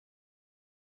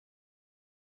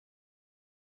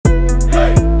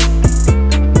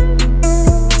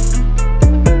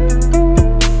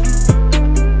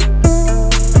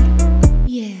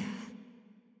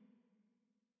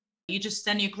just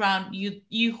stand your ground, you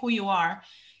who you are,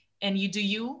 and you do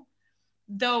you,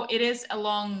 though it is a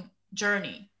long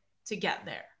journey to get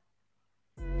there.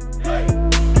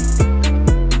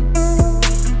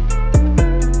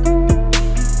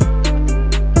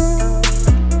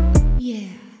 Yeah.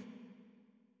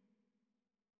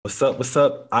 What's up? What's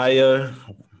up? I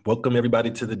welcome everybody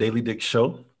to the Daily Dick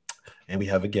Show, and we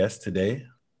have a guest today,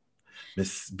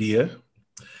 Miss Bia.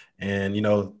 And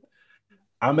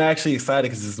I'm actually excited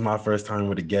because this is my first time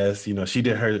with a guest. She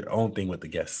did her own thing with the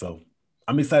guest, so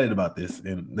I'm excited about this.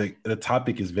 And the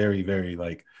topic is very, very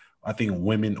I think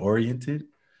women oriented.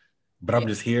 But I'm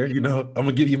just here. I'm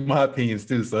gonna give you my opinions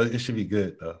too, so it should be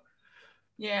good though.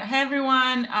 Yeah. Hey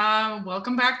everyone.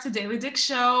 Welcome back to Daily Dick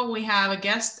Show. We have a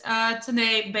guest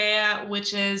today, Bea,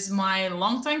 which is my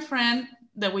longtime friend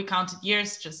that we counted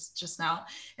years just now,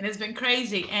 and it's been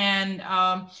crazy. And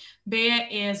Bea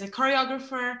is a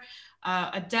choreographer,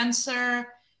 a dancer,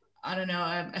 I don't know,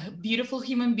 a beautiful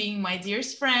human being, my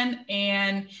dearest friend,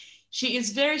 and she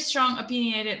is very strong,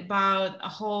 opinionated about a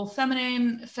whole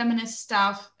feminist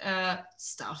stuff.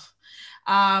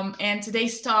 And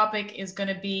today's topic is going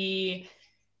to be,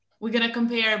 we're going to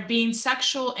compare being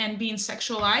sexual and being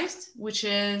sexualized, which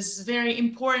is very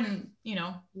important,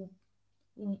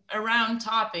 around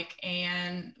topic.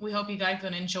 And we hope you guys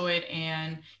going to enjoy it,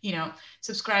 and,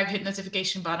 subscribe, hit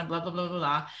notification button, blah, blah, blah, blah,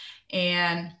 blah.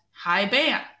 And hi,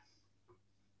 Bea.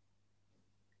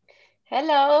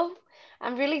 Hello.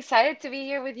 I'm really excited to be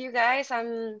here with you guys.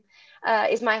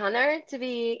 It's my honor to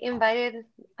be invited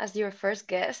as your first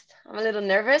guest. I'm a little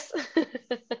nervous.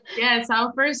 Yeah, it's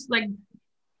our first,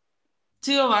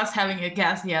 two of us having a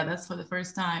guest. Yeah, that's for the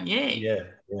first time. Yay.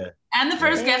 Yeah. And the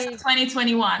first guest of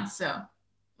 2021. So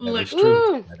that is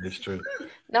true. That is true.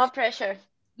 No pressure.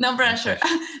 No pressure.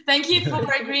 Thank you for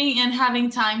agreeing and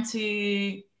having time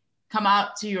to come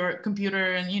out to your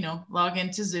computer and, log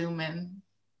into Zoom and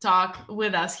talk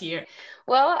with us here.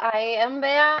 Well, I am Bea.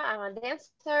 I'm a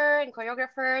dancer and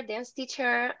choreographer, dance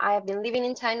teacher. I have been living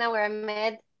in China where I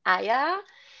met Aya.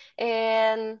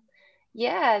 And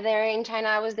yeah, there in China,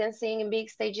 I was dancing in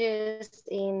big stages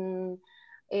on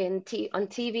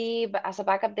TV, but as a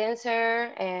backup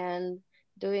dancer, and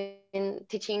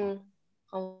teaching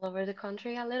all over the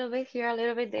country, a little bit here, a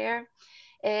little bit there.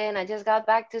 And I just got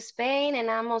back to Spain, and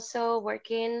I'm also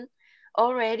working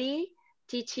already,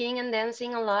 teaching and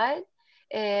dancing a lot.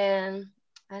 And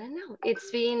I don't know,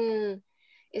 it's been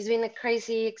a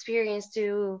crazy experience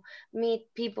to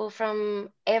meet people from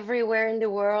everywhere in the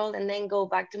world, and then go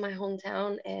back to my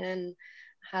hometown and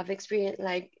have experience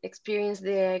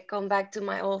the come back to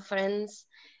my old friends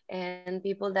and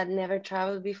people that never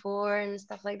traveled before and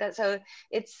stuff like that. So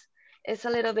it's a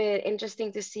little bit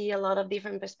interesting to see a lot of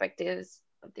different perspectives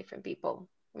of different people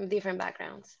from different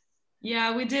backgrounds.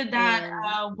 Yeah, we did that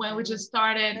when we just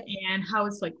started, and how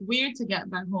it's weird to get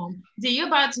back home. So you're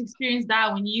about to experience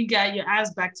that when you get your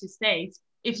ass back to States,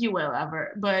 if you will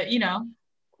ever. But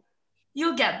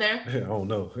you'll get there. Oh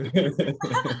no.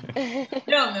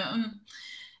 No.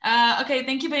 Okay,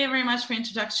 thank you, Bea, very much for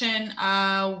introduction.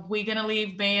 We're gonna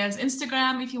leave Bea's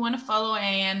Instagram if you want to follow,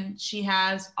 and she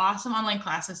has awesome online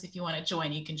classes. If you want to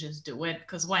join, you can just do it,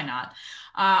 because why not?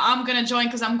 I'm gonna join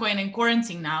because I'm going in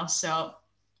quarantine now, so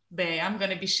Bea, I'm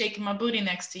gonna be shaking my booty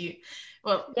next to you.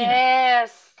 Well,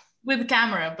 yes, with the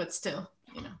camera, but still,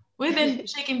 we've been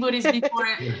shaking booties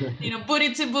before,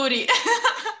 booty to booty.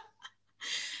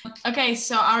 Okay,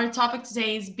 so our topic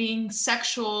today is being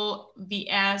sexual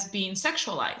vs being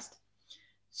sexualized.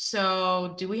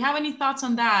 So do we have any thoughts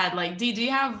on that? Do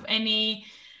you have any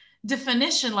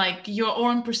definition, your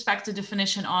own perspective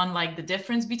definition on the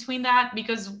difference between that?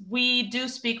 Because we do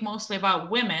speak mostly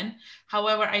about women.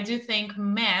 However, I do think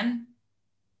men,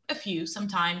 a few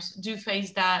sometimes, do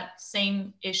face that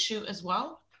same issue as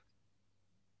well.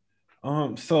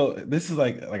 So this is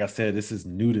like I said, this is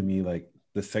new to me,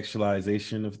 the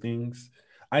sexualization of things.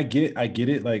 I get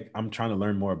it. I'm trying to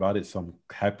learn more about it, so I'm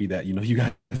happy that you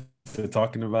guys are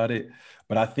talking about it.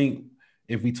 But I think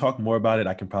if we talk more about it,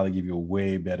 I can probably give you a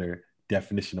way better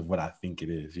definition of what I think it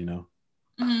is.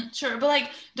 Sure, but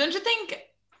don't you think,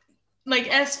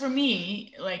 as for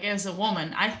me, as a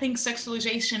woman, I think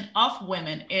sexualization of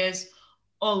women is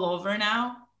all over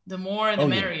now. The more, the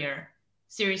merrier. Yeah.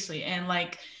 Seriously, and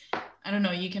I don't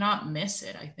know, you cannot miss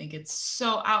it. I think it's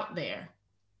so out there.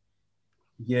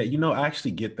 Yeah, I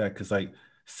actually get that, because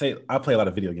say I play a lot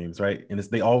of video games, right? And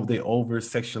they over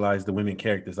sexualize the women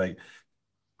characters, the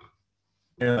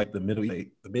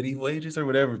medieval ages or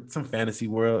whatever, some fantasy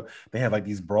world. They have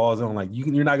these bras on,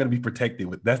 you're not gonna be protected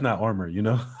with, that's not armor,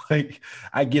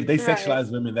 I get they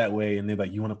sexualize women that way, and they're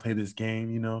you want to play this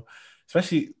game,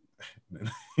 especially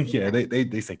Yeah,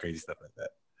 they say crazy stuff like that.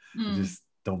 It Mm. just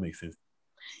don't make sense.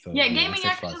 So Yeah, yeah, they gaming sexualize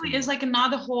actually is women. like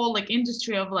another whole like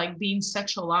industry of like being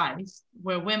sexualized,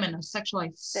 where women are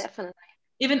sexualized Definitely.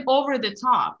 even over the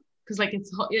top, because like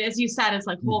it's as you said, it's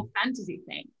like whole Mhm. fantasy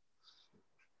thing.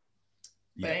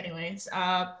 But Yeah. anyways,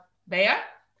 Bea,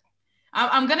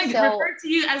 I'm gonna So, refer to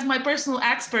you as my personal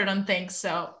expert on things.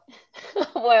 So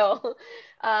well,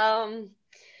 um,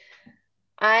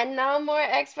 I'm now more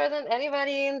expert than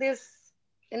anybody in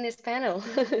this panel.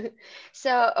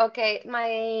 So, okay,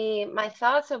 my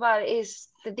thoughts about it is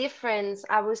the difference.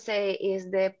 I would say is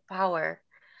the power,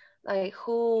 like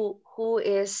who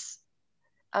is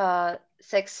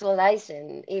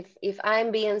sexualizing. If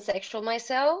I'm being sexual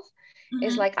myself,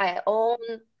 it's mhm, like I own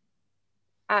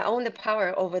the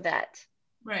power over that,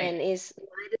 right, and it's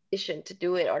my decision to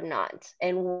do it or not,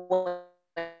 and when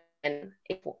if I want.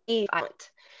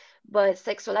 But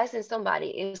sexualizing somebody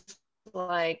is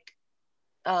like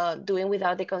doing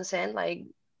without the consent, like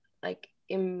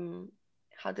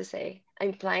how to say,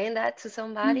 implying that to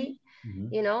somebody, mhm, Hmm.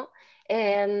 you know.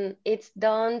 And it's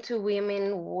done to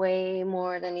women way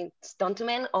more than it's done to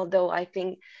men, although I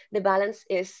think the balance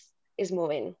is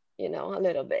moving, you know, a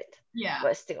little bit, yeah.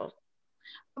 but still,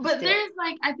 But still. there's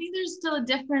like I think there's still a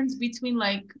difference between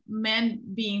like men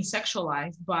being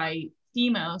sexualized by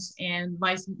females and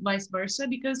vice versa.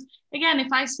 Because again,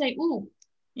 if I say, "Ooh,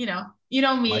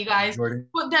 me, Michael guys, Jordan.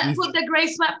 put the gray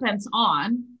sweatpants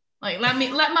on," like let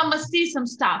mama see some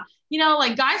stuff.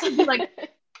 Like guys would be like,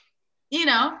 you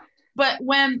know. But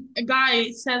when a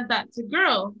guy says that to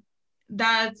girl,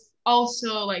 that's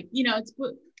also like it's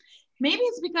maybe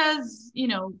it's because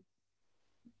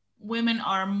women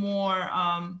are more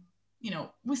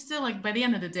we still like by the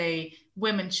end of the day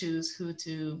women choose who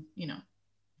to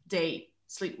date,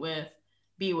 sleep with,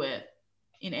 be with,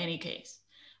 in any case,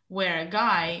 where a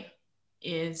guy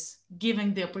is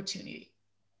giving the opportunity.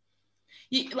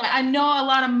 Like I know a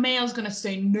lot of males gonna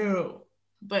say no,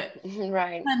 but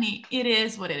Right. honey, it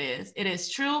is what it is. It is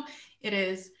true. It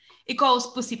is. It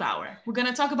calls pussy power. We're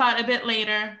gonna talk about it a bit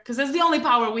later because that's the only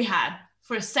power we had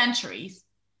for centuries,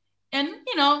 and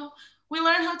we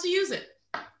learn how to use it.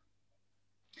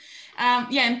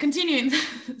 Yeah, and continuing.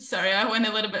 Sorry, I went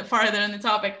a little bit farther on the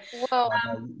topic. Well, Oh,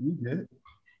 no, you good.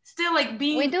 Still, like we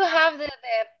being. do have the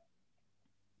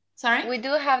Sorry. we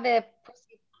do have the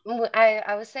pussy.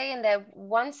 I was saying that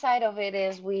one side of it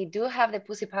is we do have the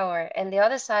pussy power, and the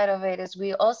other side of it is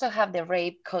we also have the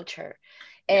rape culture,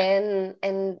 Yeah.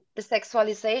 and the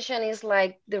sexualization is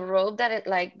like the rope that it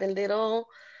like the little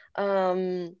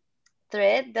um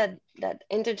thread that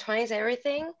intertwines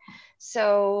everything.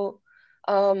 So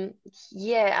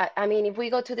yeah, I mean, if we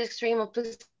go to the extreme of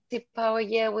pussy power,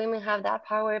 yeah, women have that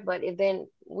power, but if then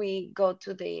we go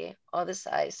to the other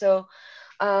side, so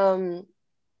um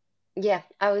yeah,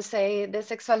 I would say the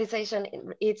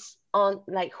sexualization it's on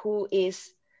like who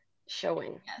is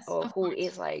showing Yes, or of who course.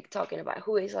 is like talking about,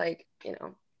 who is like,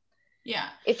 Yeah,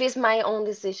 if it's my own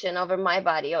decision over my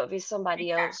body or if it's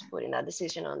somebody else exactly. putting that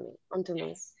decision on me, onto me.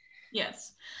 Yes.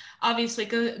 Yes. Obviously,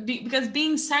 because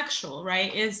being sexual,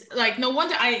 right, is like no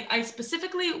wonder I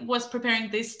specifically was preparing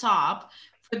this top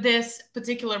for this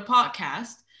particular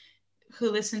podcast. Who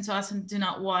listen to us and do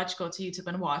not watch, go to YouTube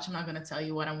and watch. I'm not going to tell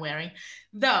you what I'm wearing.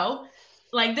 Though,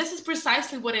 like, this is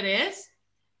precisely what it is.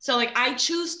 So, like, I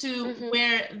choose to Mm-hmm.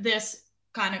 wear this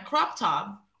kind of crop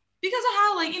top because of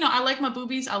how, like, I like my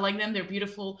boobies. I like them. They're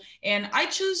beautiful. And I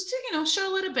choose to,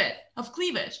 show a little bit of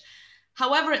cleavage.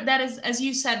 However, that is, as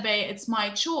you said, Bay, it's my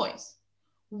choice.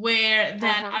 Where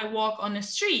then Uh-huh. I walk on the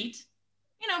street,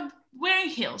 wearing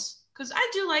heels because I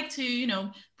do like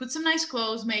to, put some nice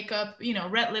clothes, makeup,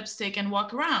 red lipstick, and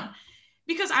walk around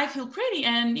because I feel pretty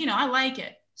and I like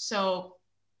it. So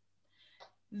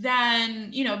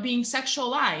then, being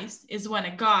sexualized is when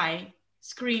a guy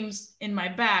screams in my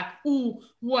back, "Ooh,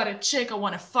 what a chick! I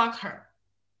want to fuck her."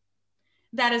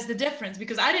 That is the difference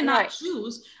because I did not Right.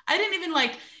 choose. I didn't even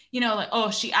like, like,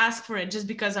 oh, she asked for it just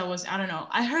because I don't know.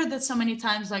 I heard that so many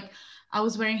times, like I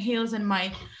was wearing heels and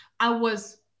I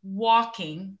was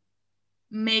walking,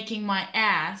 making my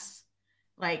ass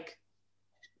like,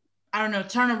 I don't know,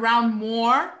 turn around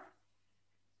more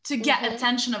to get Mm-hmm.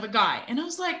 attention of a guy. And I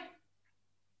was like,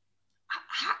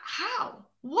 how?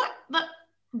 What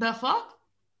the fuck?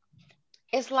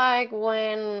 It's like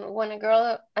when a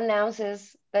girl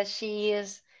announces that she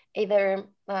is either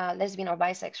lesbian or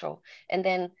bisexual, and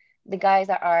then the guys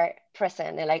that are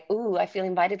present, they're like, "Ooh, I feel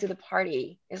invited to the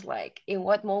party." It's like, in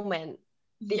what moment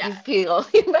did Yeah. you feel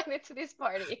invited to this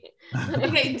party?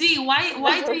 Okay, D,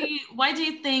 why do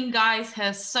you think guys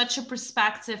have such a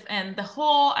perspective and the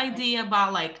whole idea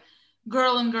about like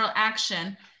girl and girl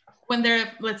action? when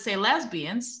they're, let's say,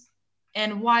 lesbians,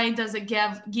 and why does it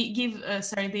give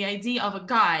sorry, the idea of a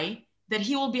guy that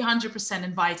he will be 100%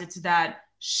 invited to that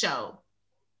show?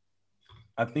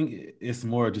 I think it's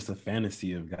more just a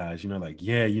fantasy of guys, like,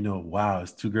 yeah, wow,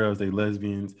 it's two girls, they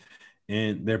lesbians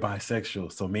and they're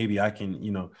bisexual. So maybe I can,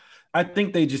 I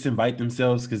think they just invite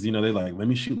themselves because, they're like, let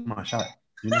me shoot my shot,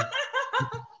 you know,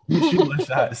 let me shoot my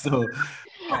shot. So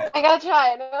I gotta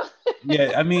try, no?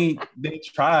 yeah, I mean, they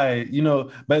try,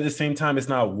 but at the same time, it's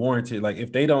not warranted. Like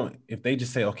if they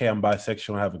just say, okay, I'm bisexual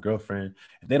and I have a girlfriend,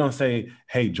 if they don't say,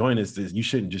 hey, join us, this, you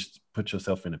shouldn't just put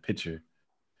yourself in a picture.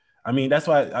 I mean, that's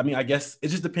why, I mean, I guess it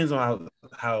just depends on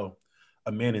how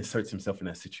a man inserts himself in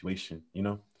that situation.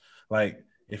 Like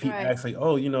if he Right, acts like,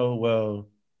 oh, well,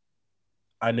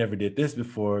 I never did this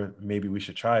before, maybe we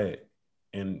should try it.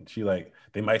 And she like,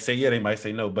 they might say yeah, they might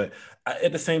say no, but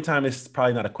at the same time, it's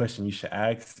probably not a question you should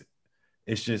ask.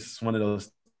 It's just one of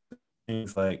those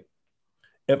things like,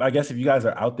 if I guess if you guys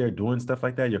are out there doing stuff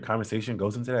like that, your conversation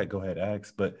goes into that, go ahead,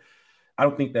 ask. But I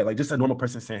don't think that like just a normal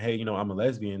person saying, hey, I'm a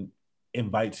lesbian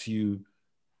invites you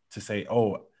to say,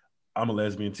 oh, I'm a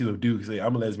lesbian too. If dude say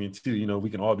I'm a lesbian too, we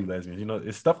can all be lesbians.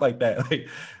 It's stuff like that. Like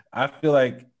I feel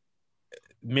like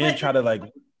men But try to like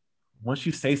once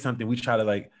you say something, we try to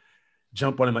like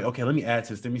jump on it like, okay, let me add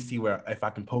to this. Let me see where if I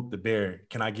can poke the bear.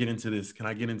 Can I get into this? Can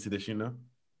I get into this? see,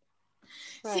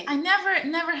 right. I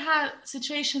never had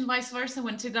situation vice versa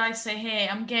when two guys say, hey,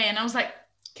 I'm gay, and I was like,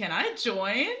 can I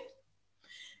join?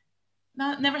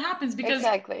 Not never happens because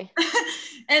Exactly.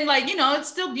 and like, it's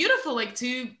still beautiful, like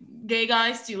two gay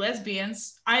guys, two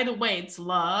lesbians, either way it's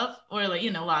love or like,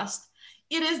 lust.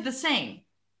 It is the same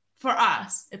for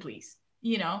us, at least,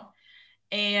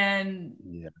 and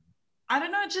Yeah. I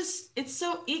don't know, it's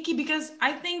so icky because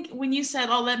I think when you said,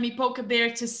 oh, let me poke a bear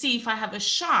to see if I have a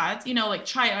shot, like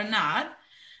try or not,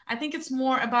 I think it's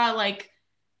more about like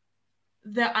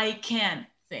the I can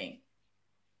thing.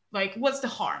 Like, what's the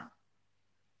harm?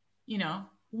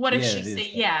 What if Yeah, she it say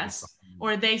is. yes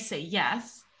or they say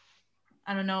yes?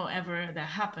 I don't know ever that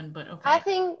happened, but I okay.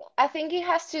 think I think it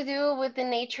has to do with the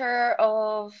nature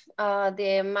of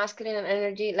the masculine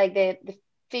energy, like the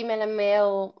female and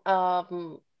male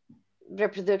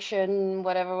reproduction,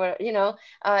 whatever,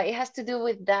 it has to do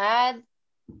with that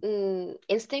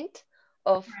instinct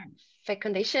of Right.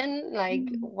 fecundation. Like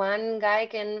Mhm. one guy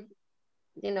can,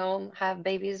 have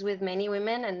babies with many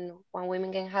women, and one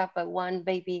woman can have one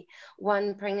baby,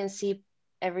 one pregnancy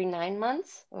every 9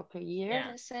 months or per year, Yeah.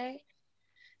 let's say.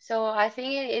 So I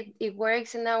think it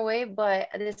works in that way, but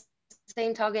at the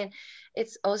same token,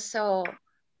 it's also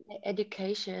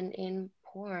education in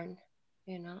porn,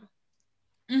 you know.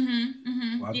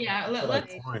 Mm-hmm. Well, Yeah. I feel like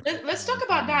Right. porn Let's talk teaches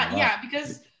about women a that. lot. Yeah,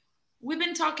 because we've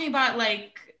been talking about,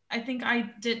 like, I think I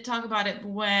did talk about it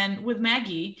when with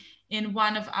Maggie in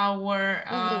one of our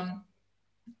Hmm.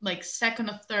 like second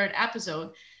or third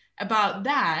episode about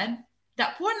that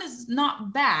porn is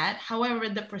not bad. However,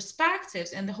 the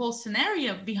perspectives and the whole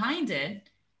scenario behind it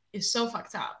is so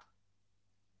fucked up.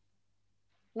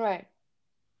 Right.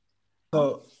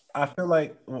 So I feel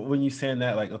like when you saying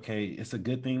that, like, okay, it's a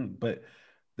good thing, but at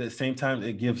the same time,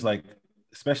 it gives like,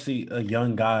 especially a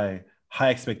young guy, high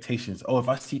expectations. Oh, if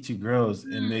I see two girls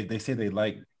and Mm, they say they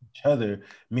like each other,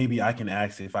 maybe I can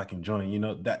ask if I can join.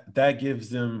 That gives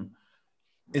them.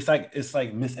 It's like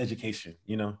miseducation.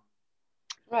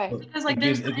 Right. So because it like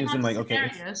gives there's it not gives them enough like, okay,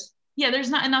 it's scenarios. Yeah, there's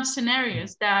not enough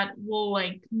scenarios that will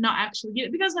like not actually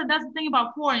get, because that's the thing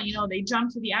about porn, they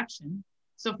jump to the action.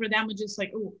 So for them it's just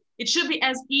like, oh, it should be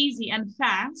as easy and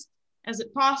fast as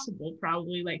it possible,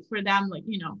 probably, like for them, like,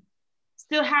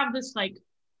 still have this like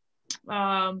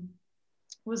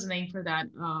what's the name for that,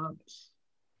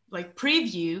 like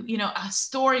preview, a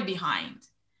story behind,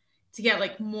 to get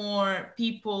like more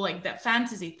people, like that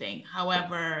fantasy thing.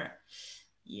 However,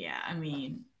 yeah, I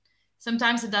mean,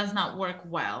 sometimes it does not work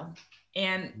well.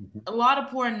 And Mhm. a lot of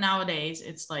porn nowadays,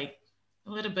 it's like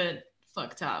a little bit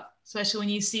fucked up, especially when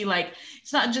you see like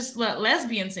it's not just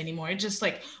lesbians anymore. It's just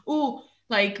like, oh,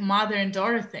 like mother and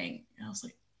daughter thing. And I was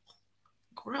like,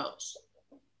 gross.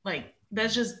 Like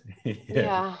that's just Yeah.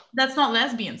 Yeah. that's not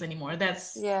lesbians anymore.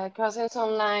 That's Yeah. Crossing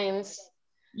some lines.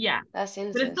 yeah. That's But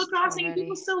it's still incest crossing and people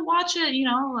already. still watch it,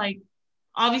 like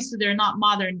obviously they're not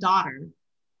mother and daughter,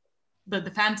 but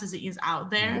the fantasy is out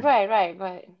there. Yeah. Right. Right.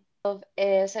 Right. Of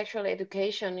sexual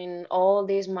education in all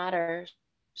these matters,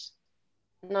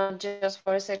 not just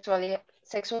for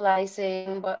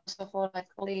sexualizing, but also for like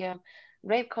all the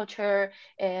rape culture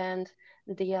and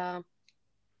the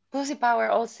pussy power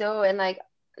also, and like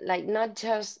not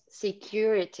just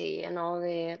security and all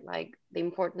the like the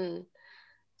important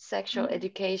sexual Mhm.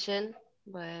 education,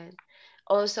 but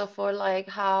also for like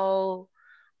how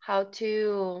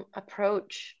to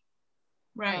approach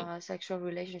Right. sexual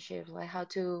relationships, like how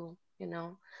to,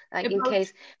 like in Approach.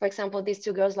 case, for example, these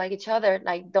two girls like each other,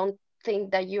 like don't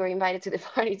think that you're invited to the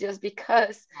party just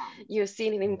because you've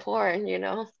seen it in porn.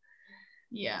 Yeah.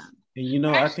 And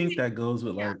I think Actually, that goes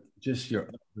with yeah. like just your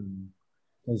upbringing.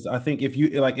 Because I think if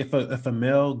you like if a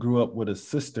male grew up with a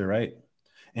sister, right?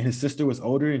 And his sister was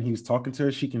older and he was talking to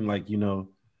her, she can like,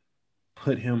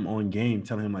 put him on game,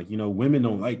 telling him like, women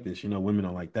don't like this, women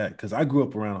don't like that. Cause I grew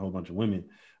up around a whole bunch of women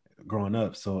growing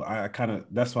up. So I kind of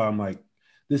that's why I'm like,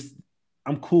 this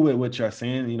I'm cool with what you're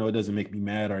saying. It doesn't make me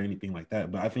mad or anything like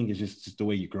that. But I think it's just the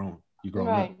way you're growing up.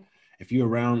 Right, If you're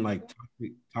around like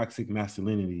toxic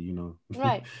masculinity,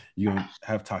 right, you're gonna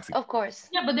have toxic. of course.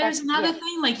 Yeah, but there's That's, another yeah.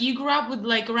 thing. Like you grew up with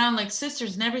like around like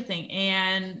sisters and everything,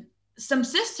 and some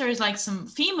sisters, like some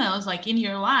females, like in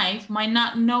your life, might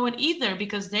not know it either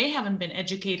because they haven't been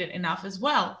educated enough as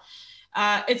well.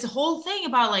 It's a whole thing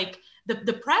about like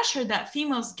the pressure that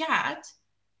females get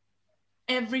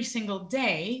every single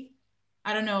day.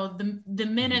 I don't know, the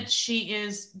minute Mhm. she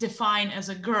is defined as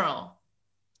a girl,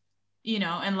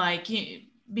 and like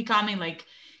becoming like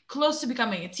close to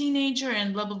becoming a teenager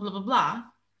and blah blah blah blah blah.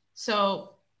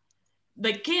 So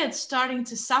the kids starting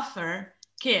to suffer,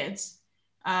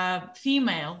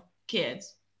 female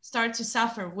kids start to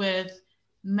suffer with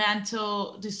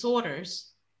mental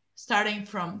disorders starting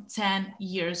from 10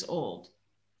 years old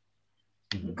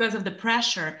Mhm. because of the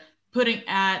pressure putting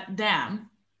at them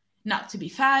not to be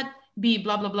fat, be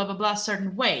blah blah blah blah blah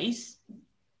certain ways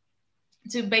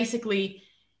to basically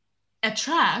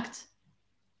attract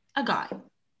a guy.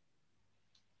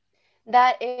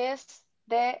 That is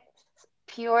the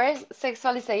pure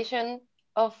sexualization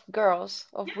of girls,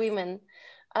 of Yes, women.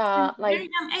 from a Like very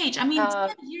young age. I mean,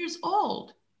 10 years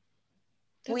old.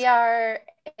 we That's are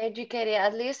educated,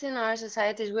 at least in our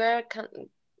societies, we are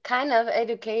kind of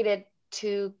educated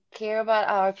to care about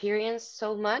our appearance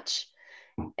so much.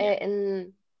 yeah,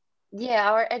 And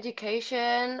yeah, our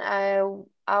education,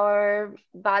 our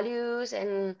values,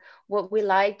 and what we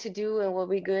like to do and what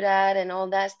we're good at, and all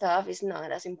that stuff is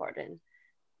not as important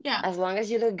yeah. as long as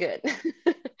you look good.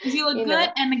 Because you look you good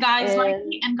know, and the guys like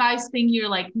you and and guys think you're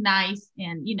like nice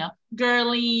and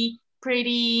girly,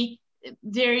 pretty,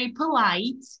 very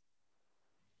polite.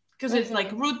 Because it's like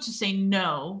mhm, rude to say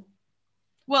no.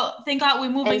 Well, thank God we're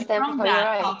and moving stand from for your that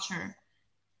rights. culture.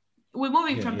 We're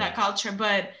moving Yeah, from yeah. that culture,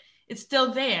 but it's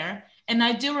still there. And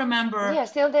I do remember, Yeah,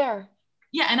 still there.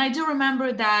 yeah, and I do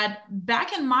remember that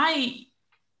back in my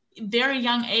very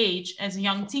young age, as a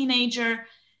young teenager,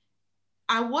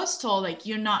 I was told like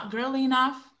you're not girly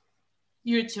enough,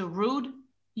 you're too rude,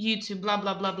 you too blah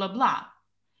blah blah blah blah.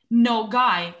 No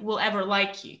guy will ever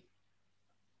like you.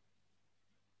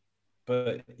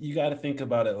 But you got to think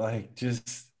about it like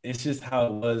just it's just how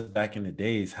it was back in the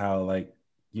days. How like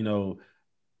you know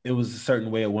it was a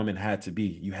certain way a woman had to be.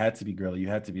 You had to be girly. You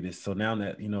had to be this. So now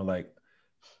that like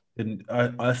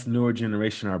us newer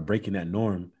generation are breaking that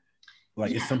norm.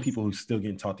 Like it's some Yes, people who still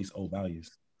getting taught these old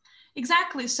values.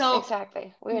 exactly. So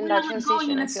Exactly. We're in we are that like going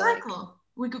transition, in I a feel like. circle.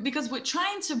 Because we're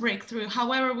trying to break through.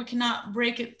 However, we cannot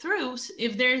break it through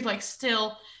if there's like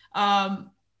still a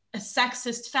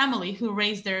sexist family who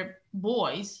raise their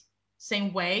boys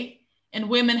same way, and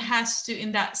women has to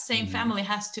in that same Mhm. family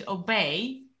has to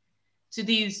obey to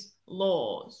these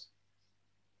laws.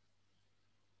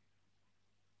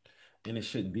 And it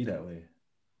shouldn't be that way.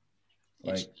 It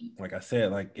Like should, like I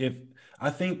said, like if I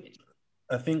think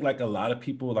I think like a lot of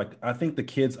people like I think the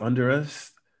kids under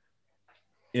us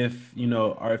if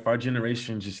if our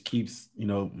generation just keeps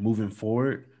moving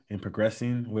forward and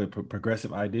progressing with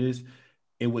progressive ideas,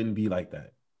 it wouldn't be like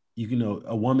that.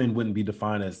 A woman wouldn't be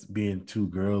defined as being too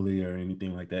girly or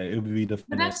anything like that. It would be but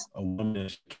defined as that's a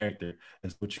woman's character,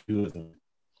 as what you do as a woman.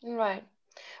 Right.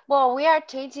 Well, we are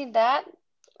changing that.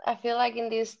 I feel like in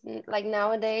this, like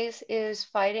nowadays, is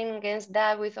fighting against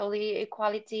that with all the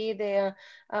equality, the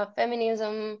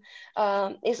feminism,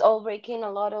 is all breaking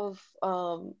a lot of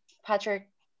patri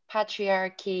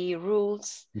patriarchy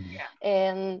rules, Mhm.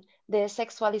 and the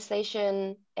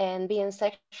sexualization and being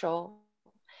sexual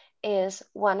is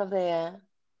one of the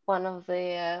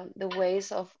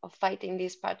ways of fighting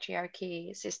this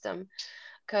patriarchy system,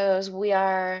 because we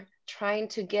are trying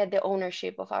to get the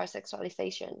ownership of our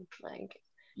sexualization, like,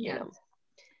 you yeah. know.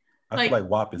 I feel Like like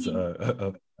WAP is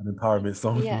an empowerment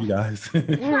song for Yeah. you guys. I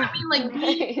mean like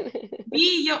Right.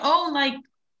 be your own like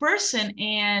person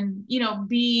and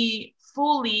be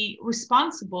fully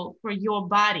responsible for your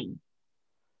body.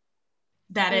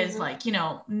 That is Hmm. like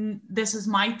this is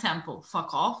my temple,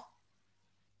 fuck off.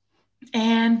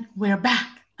 And we're back.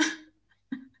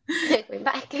 We're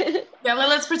back. Yeah,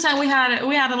 let's pretend we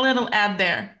had a little ad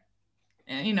there.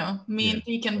 You know, me Yeah, and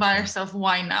P can that's buy fine. ourselves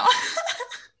wine now.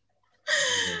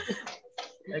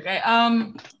 Yeah. Okay.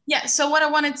 Yeah. So what I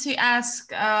wanted to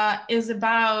ask is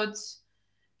about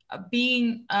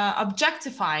being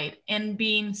objectified and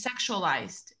being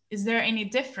sexualized. Is there any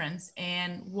difference,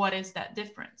 and what is that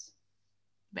difference,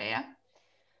 Bea?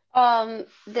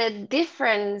 The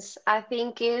difference, I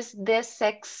think, is the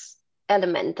sex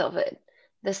element of it,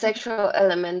 the sexual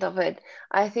element of it.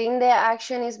 I think the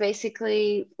action is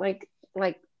basically like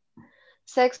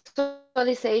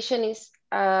sexualization is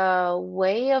a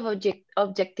way of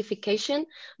objectification,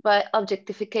 but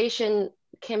objectification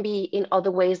can be in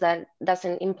other ways that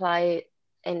doesn't imply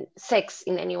and sex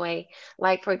in any way.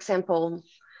 Like for example,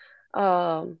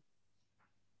 um,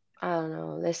 I don't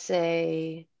know, let's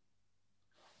say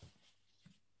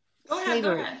Go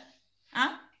slavery. ahead.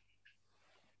 Huh?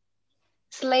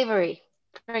 Slavery,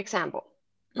 for example.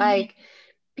 Like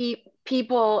Mm-hmm.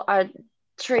 people are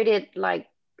treated like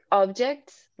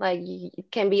objects, like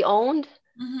it can be owned,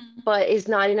 Mm-hmm. but it's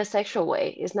not in a sexual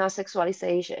way. It's not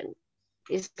sexualization.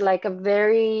 It's like a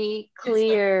very It's like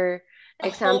clear the whole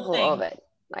example of thing. it,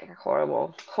 like a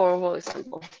horrible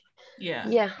example. Yeah.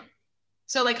 Yeah,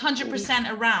 So like indeed. 100%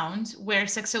 around where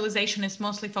sexualization is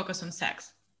mostly focused on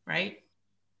sex, right?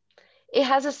 It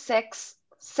has a sex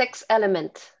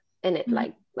element in it,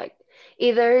 Mm-hmm. like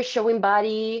either showing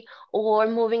body or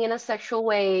moving in a sexual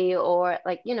way, or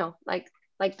like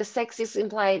like the sex is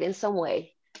implied in some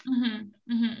way.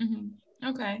 Mm-hmm. Mm-hmm. Mm-hmm.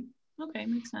 Okay. Okay,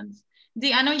 makes sense.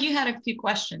 Dee, I know you had a few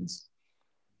questions.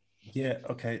 Yeah,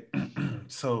 okay.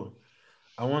 So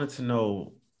I wanted to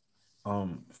know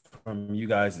from you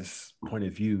guys' point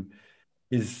of view,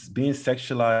 is being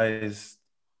sexualized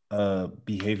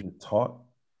behavior taught,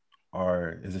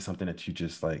 or is it something that you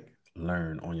just like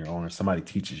learn on your own, or somebody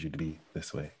teaches you to be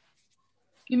this way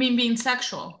You mean being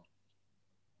sexual?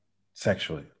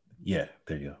 sexually? Yeah,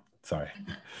 there you go. Sorry.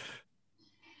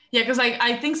 Yeah, because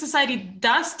I think society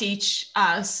does teach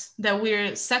us that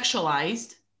we're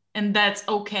sexualized and that's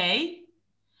okay.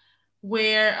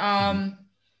 Where Mhm.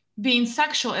 being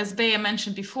sexual, as Bea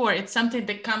mentioned before, it's something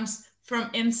that comes from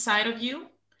inside of you.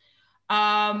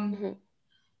 Um, Hmm.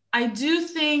 I do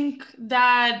think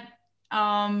that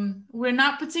we're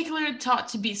not particularly taught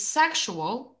to be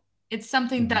sexual. It's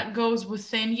something Mhm. that goes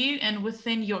within you and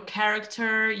within your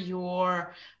character,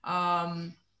 your,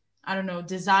 I don't know,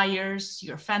 desires,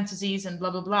 your fantasies, and blah,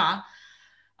 blah, blah.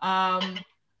 Um,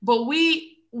 but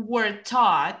we were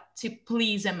taught to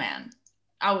please a man.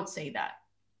 I would say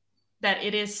that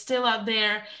it is still out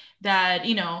there that,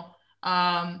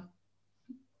 um,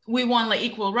 we want like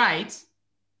equal rights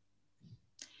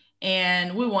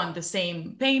and we want the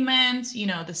same payment,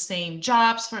 the same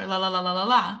jobs for la la la la la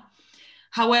la.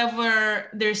 However,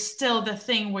 there's still the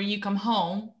thing where you come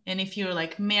home, and if you're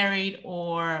like married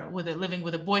or living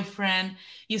with a boyfriend,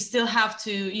 you still have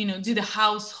to, do the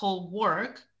household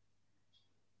work,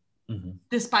 Mhm.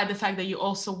 despite the fact that you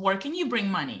also work and you bring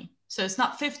money. So it's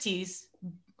not 50s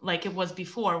like it was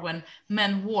before when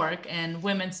men work and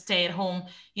women stay at home,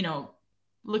 you know,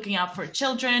 looking out for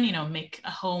children, make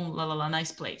a home, la la la,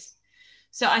 nice place.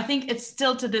 So I think it's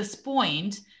still to this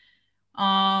point,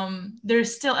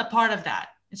 there's still a part of that.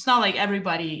 It's not like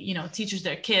everybody, teaches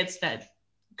their kids that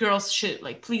girls should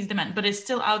like please the men, but it's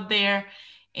still out there.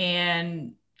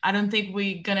 And I don't think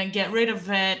we're gonna get rid of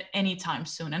it anytime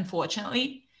soon,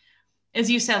 unfortunately. As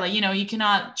you said, like, you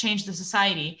cannot change the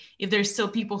society if there's still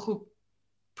people who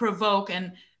provoke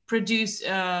and produce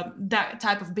that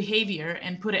type of behavior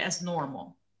and put it as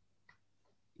normal.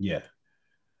 Yeah.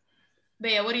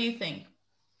 But yeah, what do you think?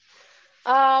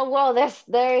 Well,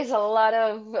 there is a lot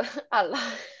of a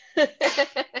lot,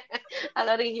 a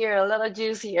lot in here, a lot of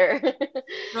juice here.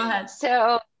 Go ahead.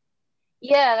 So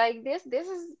yeah, like this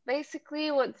is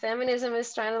basically what feminism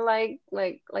is trying to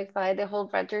like fight the whole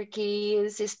patriarchy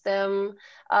system.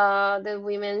 The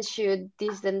women should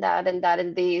this and that and that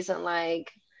and this and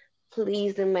like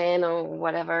please the men or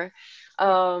whatever.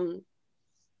 Yeah. Um,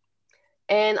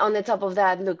 and on the top of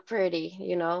that, look pretty,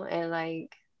 and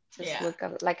like just Yeah. look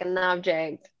like an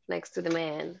object next to the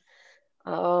man.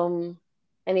 Um,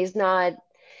 and it's not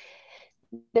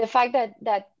the fact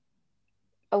that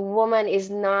a woman is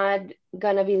not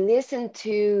gonna be listened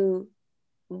to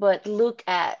but look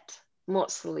at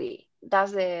mostly.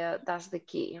 That's the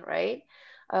key, right?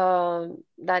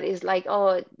 That is like,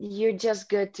 oh, you're just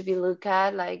good to be looked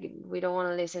at. Like we don't want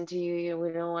to listen to you.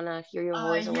 We don't want to hear your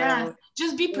voice or Yeah, whatever.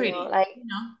 just be pretty, Like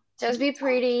just just be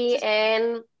pretty just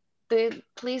and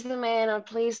please the man or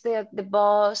please the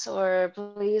boss or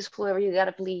please whoever you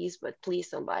gotta please, but please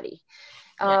somebody.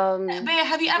 Yeah. But yeah,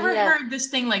 have you ever Yeah. heard this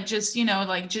thing like just,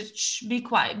 like just be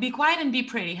quiet and be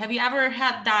pretty? Have you ever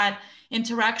had that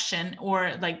interaction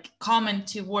or like comment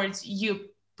towards you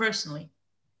personally?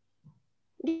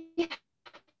 Yeah.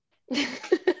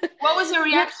 What was your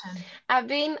Yeah. reaction? I've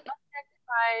been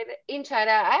in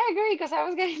China. I agree because I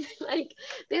was getting like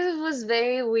this was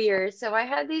very weird. So I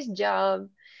had this job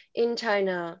in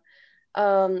China.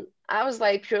 I was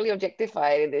like purely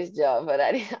objectified in this job, but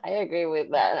I agree with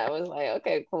Yeah. that. I was like,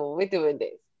 okay, cool, we're doing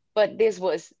this. But this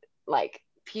was like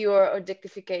pure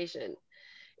objectification.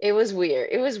 It was weird.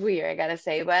 It was weird, I gotta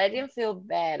say, but I didn't feel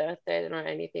bad or threatened or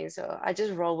anything, so I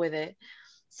just rolled with it.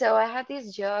 So I had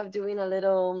this job doing a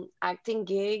little acting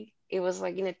gig. It was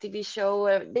like in a TV show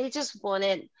where they just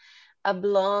wanted a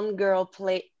blonde girl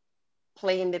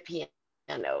playing the piano.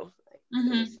 Like, it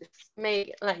was just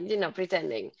Mm-hmm.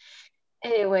 pretending.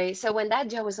 Anyway, so when that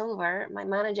job was over, my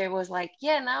manager was like,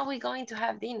 "Yeah, now we're going to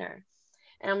have dinner."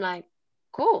 And I'm like,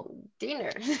 "Cool,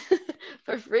 dinner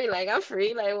for free. Like I'm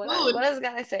free. Like what Good. else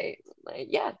can I say? Like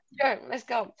yeah, sure, let's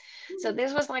go." So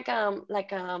this was like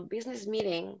a business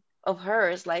meeting of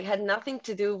hers. Like had nothing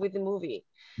to do with the movie,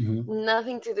 Mhm.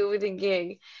 nothing to do with the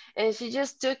gig, and she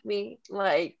just took me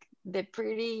like the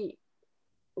pretty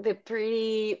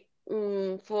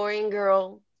foreign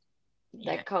girl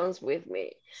Yeah. that comes with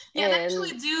me, Yeah, they and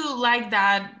actually do like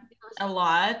that a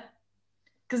lot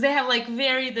because they have like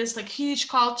this like huge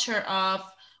culture of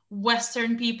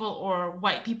Western people or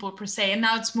white people per se, and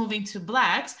now it's moving to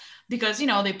blacks because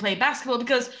they play basketball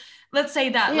because let's say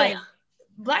that like yeah.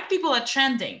 black people are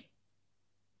trending.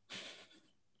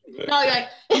 No, like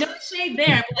no shade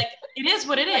there, but like it is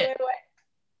what it is. By the way.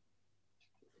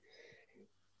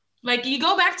 Like you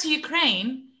go back to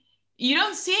Ukraine, you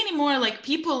don't see anymore like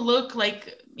people look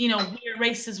like weird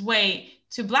racist way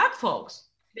to black folks.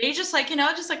 They just like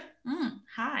just like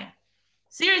hi.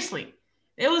 Seriously,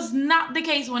 it was not the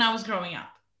case when I was growing up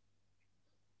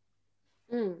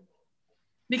Mm,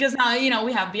 because now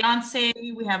we have Beyonce,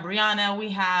 we have Rihanna, we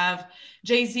have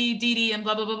Jay Z, Didi, and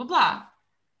blah blah blah blah blah,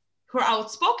 who are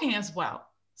outspoken as well.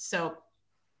 So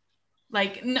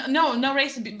like no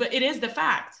racism, but it is the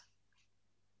fact.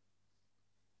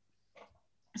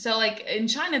 So like in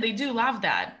China, they do love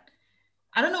that.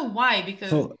 I don't know why because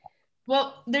So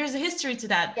well, there's a history to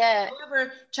that. yeah.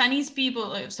 However, Chinese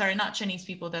people, sorry, not Chinese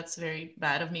people, that's very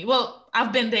bad of me. Well,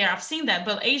 I've been there, I've seen that,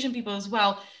 but Asian people as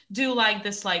well do like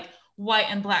this like white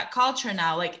and black culture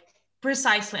now, like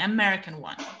precisely American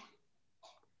one.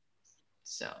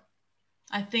 So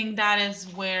I think that is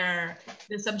where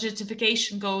the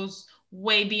subjectification goes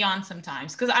way beyond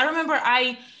sometimes. Because I remember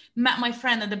I met my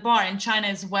friend at the bar in China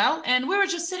as well, and we were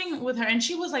just sitting with her, and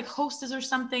she was like hostess or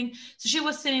something. So she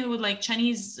was sitting with like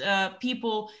Chinese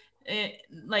people, uh,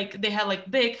 like they had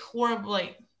like big, horrible,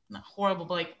 like not horrible,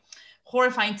 but like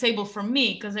horrifying table for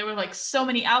me because there were like so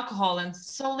many alcohol and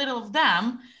so little of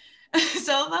them.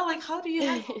 So I'm like, how do you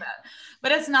handle that?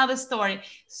 But it's another story.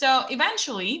 So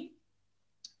eventually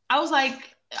I was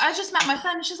like, I just met my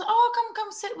friend and she's like, oh,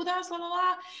 come sit with us, la la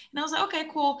la. And I was like, okay,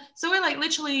 cool. So we're like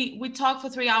literally we talked for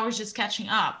 3 hours just catching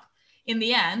up. In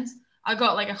the end, I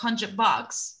got like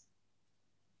 $100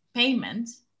 payment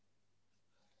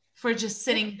for just Yeah.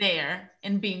 sitting there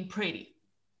and being pretty.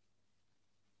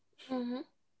 Hmm.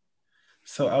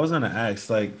 so I was gonna ask,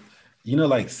 like,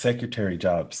 like secretary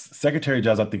jobs. Secretary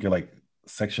jobs, I think are like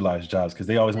sexualized jobs because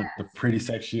they always want the pretty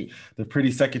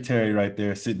secretary right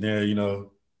there sitting there,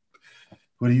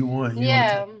 what do you want? You want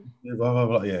to talk? Yeah. Blah blah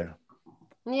blah. Yeah.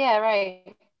 Yeah,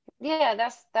 right. Yeah,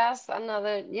 that's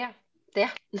another yeah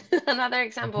another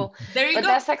example. There But you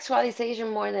that's go.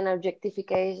 sexualization more than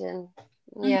objectification.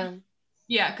 Mhm. Yeah.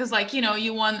 Yeah, because like,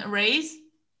 you want a raise,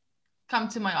 come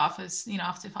to my office,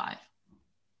 after 5.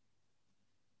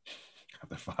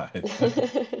 After five.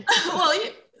 Well,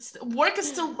 work is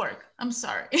still work. I'm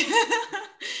sorry.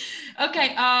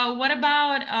 Okay, what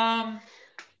about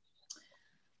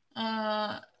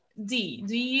Uh, D,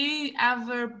 do you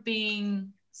ever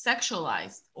being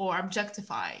sexualized or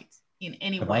objectified in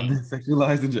any Have I way? been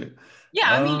sexualized in jail?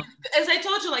 Yeah, I mean, Uh, as I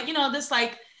told you, like, this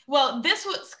like, well, this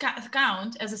would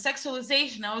count as a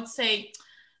sexualization. I would say,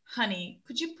 honey,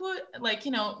 could you put like,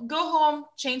 go home,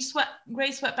 change gray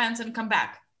sweatpants and come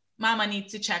back. Mama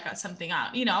needs to check out something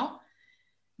out,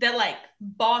 They're like um,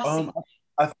 bossy.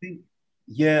 I think,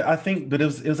 yeah, I think, but it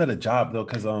was at a job though,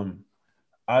 because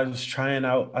I was trying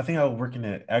out. I think I was working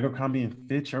at Abercrombie and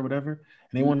Fitch or whatever,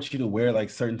 and they want you to wear like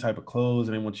certain type of clothes,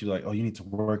 and they want you to like, oh, you need to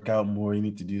work out more. You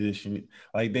need to do this.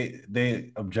 Like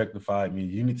they objectified me.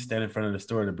 You need to stand in front of the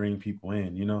store to bring people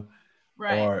in.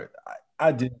 Right. Or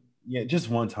I did, yeah, just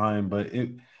one time, but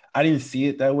I didn't see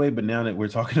it that way. But now that we're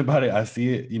talking about it, I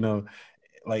see it.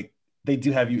 like they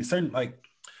do have you certain, like,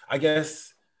 I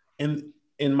guess in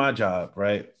my job,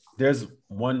 right? There's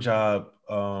one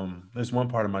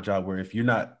part of my job where if you're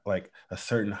not like a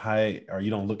certain height or you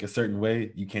don't look a certain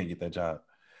way, you can't get that job.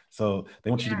 So they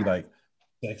want you to be Yeah. like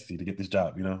sexy to get this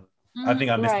job, you know? I Mhm.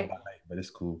 think I missed it Right. by height, but it's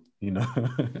cool, you know?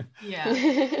 Yeah.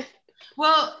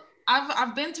 Well,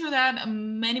 I've been through that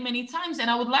many, many times, and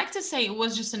I would like to say it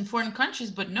was just in foreign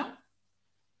countries, but no,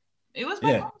 it was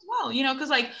back Yeah. home as well. Because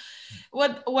like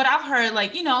what I've heard,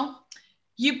 like,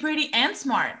 you pretty and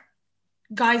smart.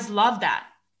 Guys love that.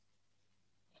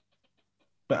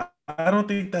 But I don't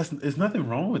think there's nothing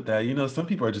wrong with that. You know, some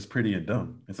people are just pretty and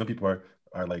dumb, and some people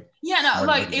are like Yeah, no, smart and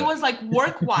like ugly, it right? was like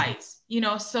work wise,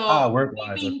 so Work me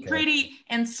wise, being okay. pretty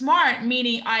and smart,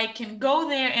 meaning I can go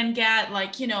there and get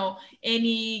like,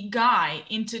 any guy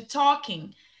into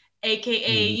talking,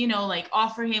 aka, Mhm. like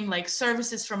offer him like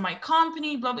services from my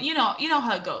company, blah blah, you know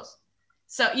how it goes.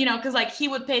 So, because like he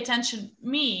would pay attention to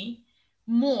me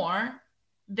more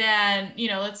than,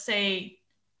 let's say,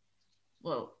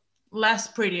 well, less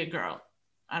prettier girl.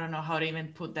 I don't know how to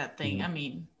even put that thing. I Mhm.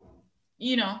 mean,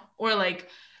 or like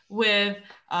with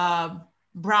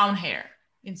brown hair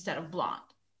instead of blonde,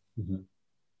 Mhm.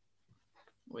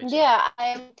 which is, Yeah,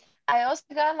 I also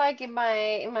got like in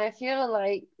my field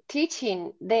like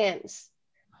teaching dance.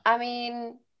 I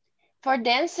mean, for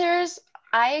dancers,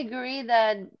 I agree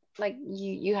that like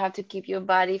you have to keep your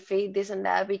body fit, this and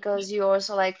that, because you're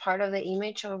also like part of the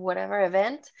image or whatever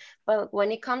event. But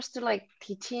when it comes to like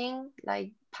teaching,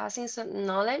 like passing some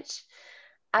knowledge,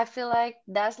 I feel like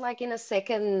that's like in a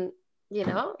second, in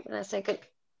a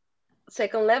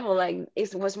second level. Like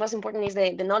it's what's most important is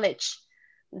the knowledge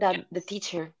yeah, that the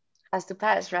teacher has to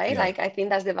pass, right? Yeah. Like I think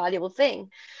that's the valuable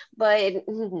thing. But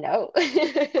no.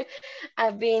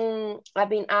 I've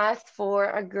been asked for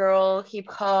a girl hip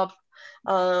hop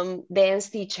dance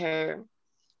teacher,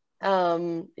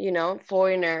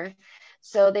 foreigner.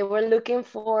 So they were looking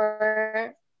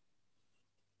for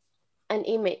an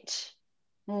image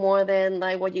more than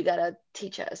like what you gotta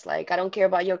teach us. Like I don't care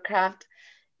about your craft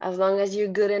as long as you're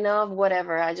good enough,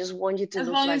 whatever. I just want you to as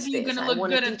look long as like you're this. gonna I look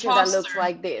want a good at teacher that posture. looks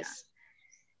like this.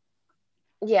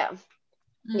 Yeah.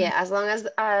 Mm, Yeah, as long as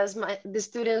the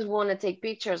students want to take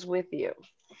pictures with you.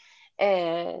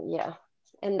 And yeah.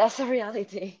 And that's a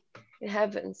reality. It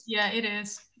happens. yeah, it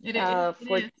is. It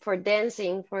For is.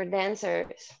 dancing, for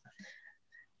dancers.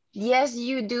 Yes,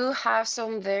 you do have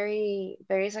some very,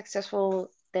 very successful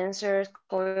dancers,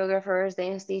 choreographers,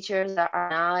 dance teachers that are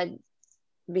not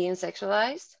being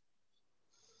sexualized,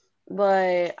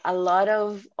 but a lot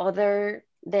of other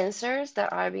dancers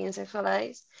that are being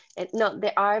sexualized, and no,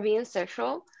 they are being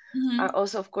sexual, are Hmm.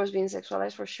 also, of course, being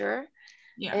sexualized for sure.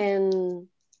 Yeah, And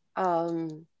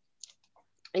um,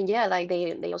 and yeah, like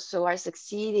they also are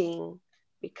succeeding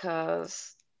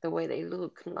because the way they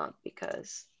look, not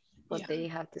because what yeah. they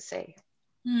have to say.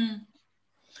 Mm.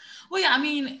 Well, yeah, I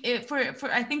mean, for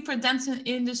I think for dance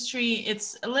industry,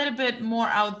 it's a little bit more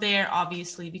out there,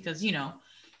 obviously, because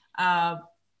uh,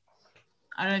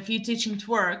 I don't know, if you're teaching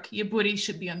twerk, your booty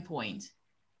should be on point.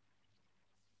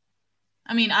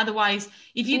 I mean, otherwise,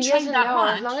 if you Yes train and that no,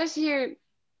 as long much, as you're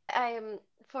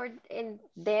for in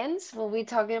dance, when we're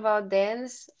talking about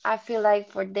dance, I feel like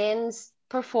for dance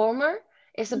performer,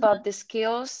 it's mhm, about the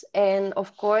skills and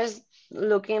of course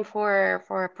looking for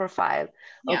a profile.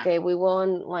 yeah, Okay, we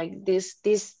want like these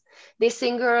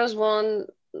singers want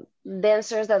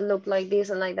dancers that look like this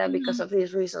and like that because mhm, of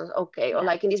these reasons. Okay, or yeah,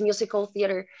 like in this musical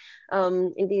theater,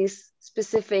 in this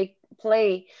specific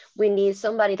play, we need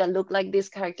somebody that look like this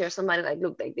character, somebody that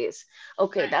look like this.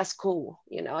 Okay, right, that's cool,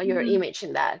 your mhm, image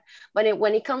in that. But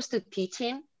when it comes to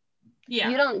teaching, yeah.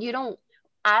 you don't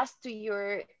ask to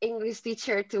your English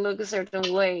teacher to look a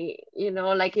certain way,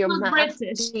 like your Look math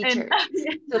British teacher and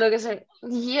to look a certain,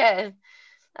 yeah,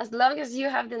 as long as you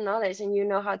have the knowledge and you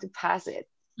know how to pass it.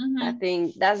 I mhm.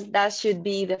 think that should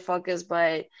be the focus.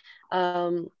 But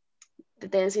um, the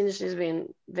dance industry has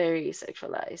been very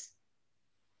sexualized,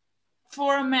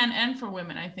 For men and for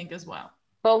women, I think as well.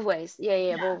 both ways. Yeah, yeah,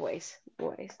 Yeah, both ways,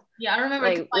 both ways. yeah. I remember,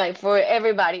 'cause, Like for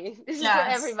everybody. This is for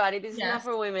yes, everybody. This is not yes,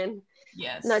 for women,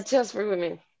 not yes. just for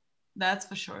women. That's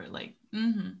for sure. Like,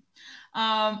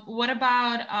 what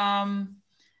about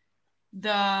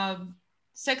the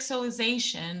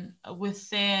sexualization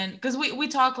within? Because we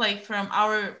talk like from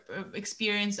our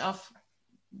experience of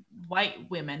white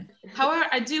women. However,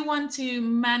 I do want to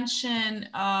mention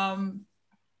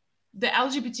the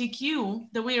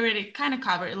LGBTQ that we already kind of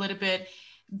covered a little bit,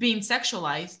 being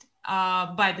sexualized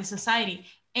by the society,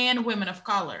 and women of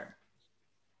color.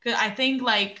 Because I think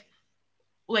like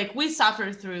we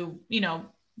suffer through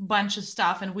bunch of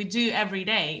stuff and we do every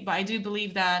day. But I do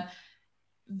believe that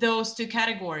those two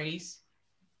categories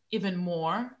even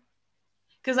more,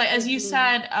 because like, as you Mm-hmm.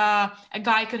 said, a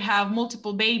guy could have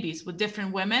multiple babies with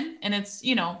different women and it's,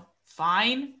 you know,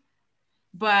 fine.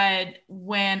 But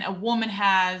when a woman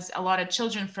has a lot of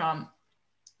children from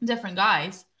different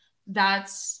guys,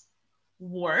 that's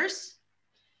worse.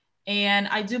 And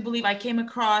I do believe I came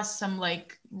across some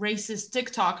like racist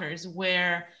TikTokers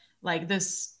where like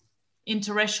this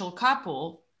interracial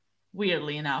couple,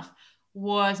 weirdly enough,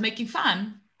 was making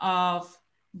fun of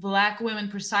black women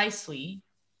precisely,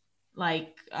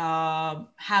 like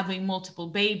having multiple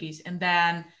babies, and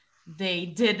then they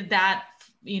did that,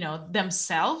 you know,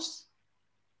 themselves,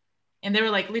 and they were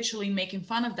like literally making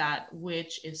fun of that,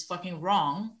 which is fucking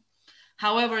wrong.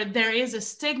 However, there is a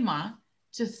stigma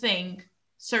to think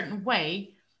certain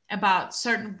way about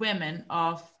certain women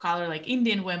of color, like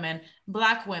Indian women,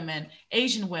 black women,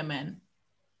 Asian women,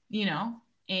 you know.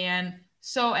 And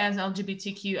so as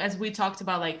LGBTQ, as we talked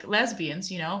about like lesbians,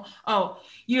 you know, oh,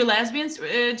 you're lesbians.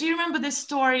 Do you remember this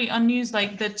story on news,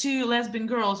 like the two lesbian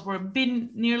girls were beaten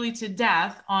nearly to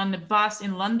death on the bus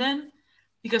in London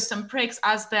because some pricks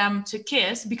asked them to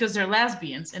kiss because they're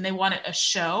lesbians and they wanted a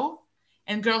show,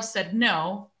 and girls said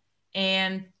no,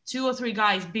 and two or three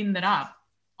guys beaten them up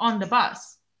on the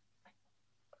bus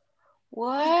just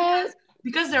What?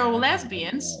 because they're all I didn't know that.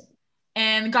 lesbians.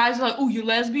 And guys are like, oh, you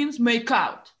lesbians, make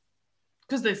out,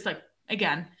 because it's like,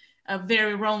 again, a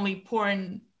very wrongly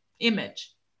porn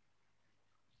image,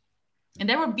 and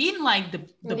they were being like the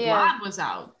Yeah. blood was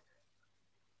out.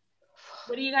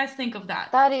 What do you guys think of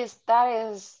that? That is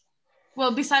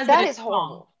Well, besides that that it's is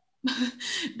wrong. horrible.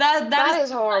 That That is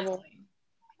is horrible. precisely.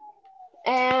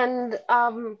 And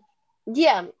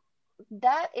yeah,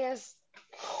 that is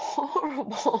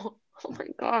horrible. Oh my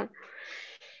God.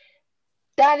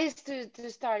 That is to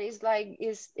start. It's like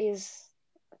is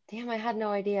damn, I had no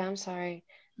idea. I'm sorry.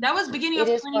 That was beginning It of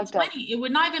is fucked up. 2020. It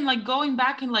would not even like going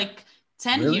back in like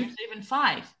 10 years Really? or even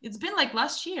 5. It's been like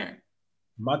last year.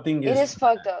 My thing It is is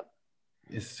fucked up.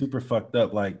 it's super fucked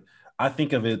up. Like I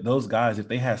think of it, those guys, if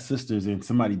they had sisters and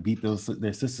somebody beat those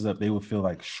their sisters up, they would feel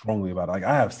like strongly about it. Like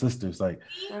I have sisters, like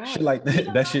See? shit Right. like We that.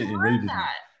 don't That shit learn enrages me.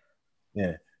 that.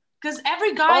 Yeah. Because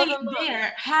every guy Oh no no.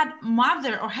 there had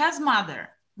mother or has mother,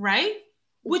 right?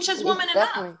 Which is woman It's enough.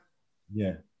 definitely.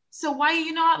 Yeah. So why are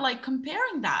you not like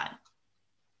comparing that?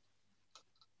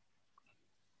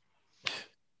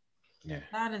 Yeah.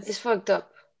 That It's is, fucked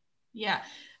up. yeah.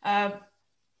 Uh,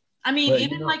 I mean, But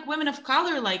even like women of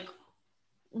color, like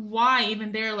why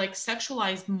even they're like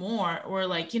sexualized more, or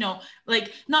like, you know,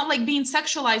 like not like being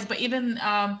sexualized, but even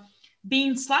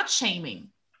being slut shaming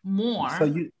so more.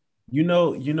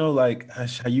 like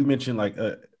how you mentioned like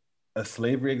a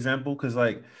slavery example, because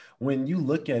like when you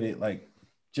look at it, like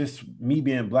just me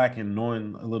being black and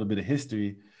knowing a little bit of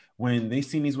history, when they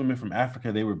seen these women from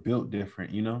Africa, they were built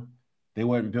different, you know. They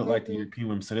weren't built like the Hmm. European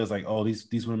women. So they was like, oh,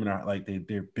 these women are like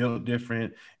they're built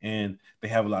different and they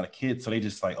have a lot of kids. So they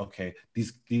just like, okay,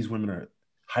 these women are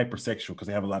hypersexual because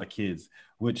they have a lot of kids,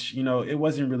 which you know, it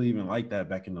wasn't really even like that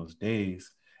back in those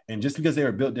days. And just because they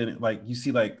were built in like you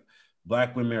see like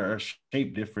black women are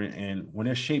shaped different, and when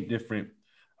they're shaped different,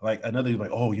 like another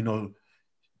like, oh, you know,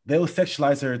 they'll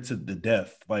sexualize her to the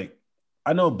death. Like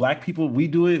I know black people, we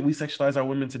do it, we sexualize our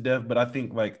women to death, but I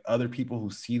think like other people who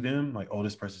see them, like, oh,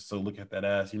 this person's so look at that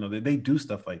ass, you know, they do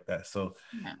stuff like that. So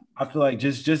Yeah. I feel like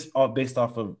just all based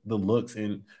off of the looks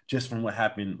and just from what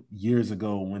happened years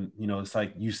ago when you know it's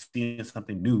like you seeing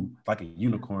something new like a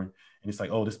unicorn and it's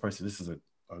like, oh, this is a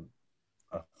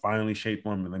finely shaped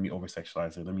woman. Let me over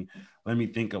sexualize her. Let me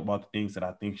think about the things that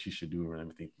I think she should do, or let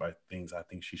me think about things I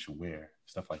think she should wear,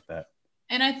 stuff like that.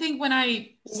 And I think when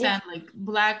I Yeah. said like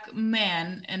black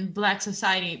men and black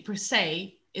society per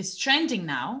se is trending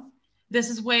now, this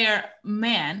is where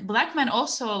black men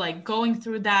also like going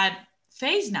through that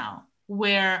phase now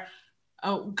where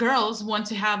girls want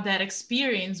to have that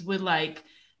experience with like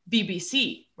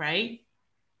BBC, right?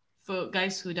 For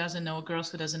guys who doesn't know,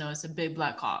 girls who doesn't know, it's a big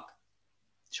black cock,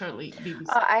 shortly BBC.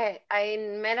 I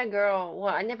met a girl.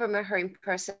 Well, I never met her in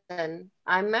person.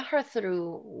 I met her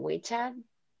through WeChat.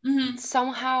 Mm-hmm.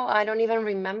 Somehow, I don't even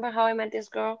remember how I met this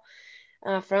girl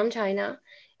from China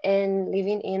and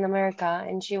living in America,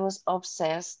 and she was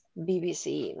obsessed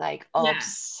BBC, like Yes,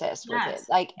 obsessed with it, yes,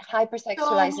 like so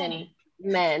hypersexualizing many.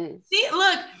 men, See,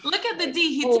 look at the like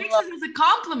D. He full takes of. it as a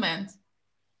compliment.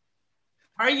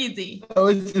 Are you D? Oh,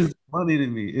 it's just funny to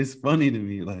me. It's funny to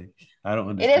me. Like I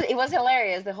don't It understand. is. It was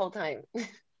hilarious the whole time. She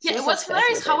Yeah, it was was obsessed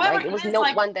hilarious. with it. However, Like it was it is no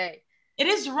like one day. it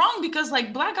is wrong because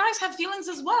like black guys have feelings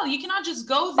as well. You cannot just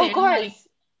go Of there and like, course.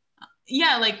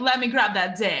 yeah, like let me grab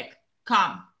that dick.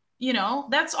 Come.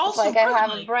 that's It's also like I good.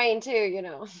 have a Like, brain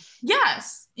too.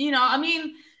 yes, I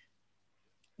mean,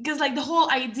 because like the whole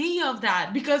idea of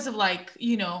that, because of like,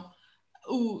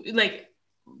 ooh, like,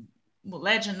 well,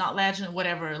 legend, not legend,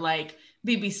 whatever, like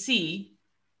BBC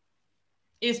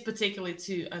is particularly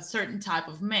to a certain type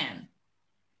of man.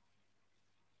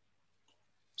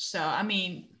 So, I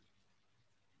mean,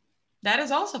 that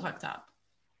is also fucked up.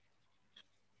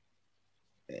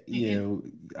 Yeah,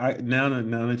 I now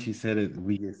that you said it,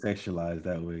 we get sexualized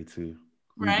that way too.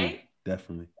 We do, Right?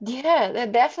 definitely. Yeah,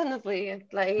 definitely.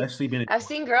 Like Especially being in I've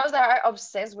seen girls that are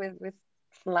obsessed with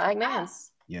black men,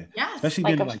 Yes. yeah, Yes. especially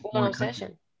being like in a like full foreign countries.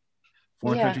 obsession.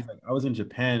 Foreign Yeah, countries, like I was in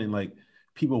Japan and like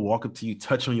people walk up to you,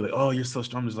 touch on you, like, oh, you're so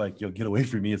strong. I'm just like, yo, get away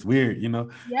from me. It's weird.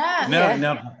 Yes. Now, yeah,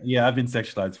 now, yeah, I've been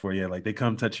sexualized for yeah. Like they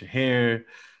come touch your hair,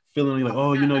 feeling like,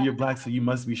 oh, you're black, so you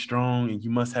must be strong and you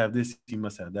must have this, you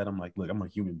must have that. I'm like, look, I'm a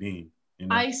human being.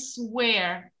 I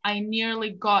swear I nearly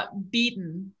got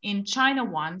beaten in China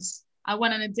once. I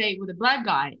went on a date with a black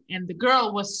guy, and the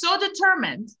girl was so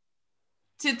determined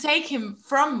to take him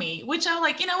from me, which I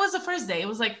like, it was the first day. It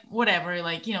was like, whatever,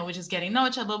 like, we're just getting to know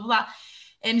each other, blah, blah, blah.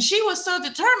 And she was so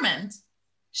determined.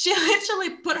 She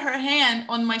literally put her hand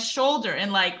on my shoulder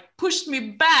and like pushed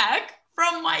me back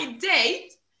from my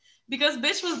date because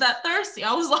bitch was that thirsty.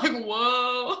 I was like,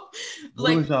 whoa. Where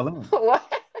Like, was y'all at?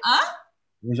 what? huh?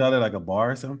 Was y'all at like a bar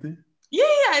or something? Yeah,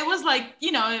 yeah, it was like,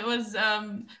 it was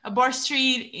a bar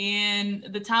street in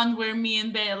the town where me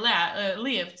and Bea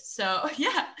lived. So,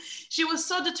 yeah, she was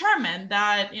so determined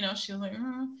that, she was like,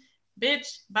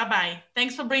 bitch, bye bye.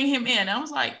 Thanks for bringing him in. I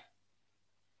was like,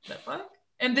 the fuck?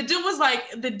 And the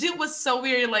dude was so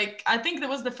weird. Like, I think that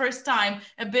was the first time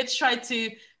a bitch tried to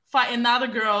fight another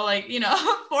girl, like,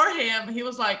 for him. He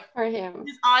was like, For him.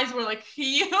 his eyes were like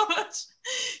huge.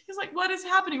 He's like, what is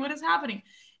happening? What is happening?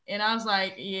 And I was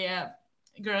like, yeah,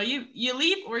 girl, you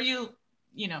leave or you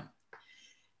know,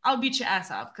 I'll beat your ass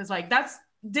up because like that's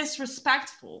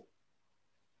disrespectful.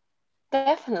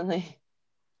 Definitely.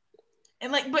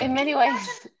 And like, but In many ways.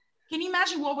 can you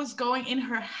imagine what was going in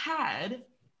her head?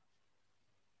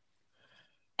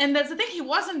 And that's the thing, he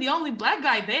wasn't the only black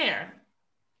guy there,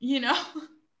 you know.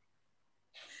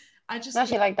 I just No,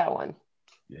 feel she liked that one.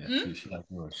 Yeah, hmm? she like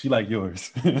yours. She like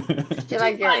yours. She She's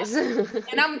liked like, yours.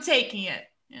 and I'm taking it.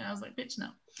 And I was like, bitch, no.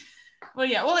 Well,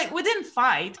 yeah, well, like we didn't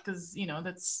fight because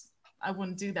that's I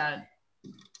wouldn't do that.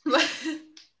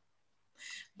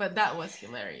 But that was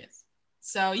hilarious.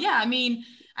 So yeah, I mean,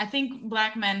 I think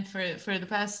black men for the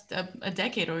past a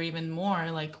decade or even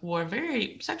more like were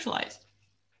very sexualized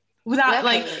without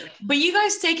like, Definitely. but you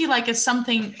guys take it like as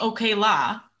something okay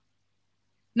la,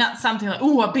 not something like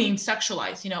oh I'm being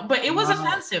sexualized, but it was No,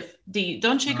 offensive.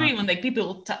 Don't you agree no. when like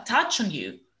people touch on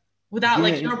you without Yeah,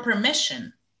 like your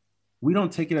permission? we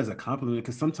don't take it as a compliment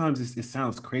because sometimes it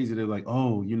sounds crazy. They're like,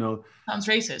 oh, Sounds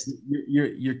racist.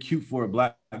 you're cute for a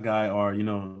black guy, or I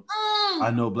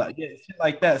Mm, know black, yeah, shit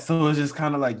like that. So it's just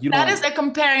kind of like you that is don't. a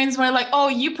comparison where like oh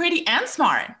you pretty and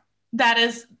smart. That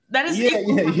is Yeah,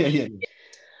 equal yeah, for yeah, me. yeah.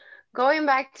 Going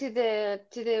back to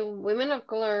the women of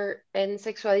color and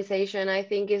sexualization, I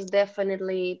think is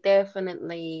definitely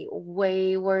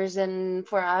way worse than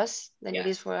for us than it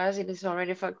is Yes. for us. It is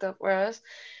already fucked up for us.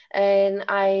 And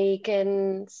I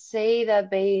can say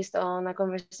that based on a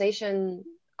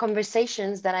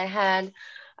conversations that I had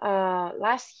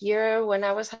last year when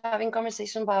I was having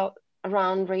conversation about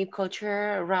around rape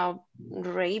culture, around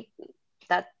rape,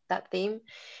 that theme.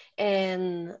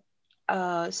 And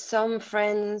some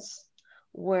friends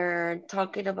were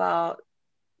talking about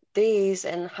this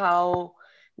and how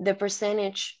the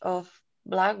percentage of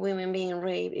black women being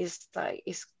raped is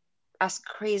as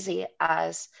crazy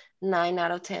as 9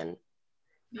 out of 10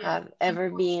 Yeah. have ever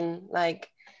been, like,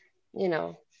 you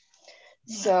know.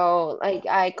 Yeah. So like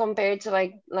I compared to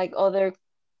like other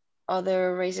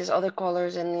races, other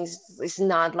colors, and it's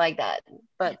not like that. Yeah.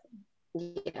 But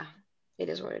yeah, it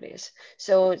is what it is.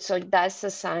 So that's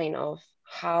a sign of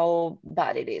how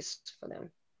bad it is for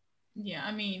them. Yeah.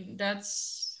 I mean,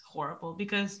 that's horrible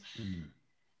because Mm.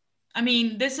 I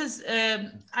mean, this is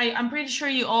I'm pretty sure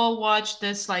you all watched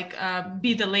this like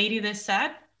Be the Lady This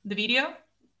Said, the video,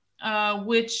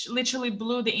 which literally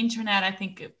blew the internet, I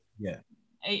think Yeah,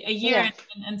 a year Yeah.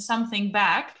 and something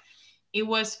back. It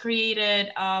was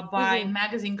created by Hmm.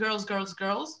 magazine Girls, Girls,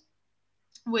 Girls,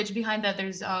 which behind that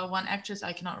there's one actress,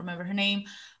 I cannot remember her name.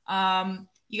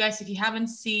 You guys, if you haven't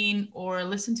seen or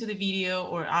listened to the video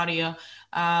or audio,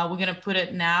 we're gonna put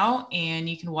it now and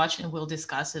you can watch it and we'll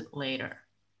discuss it later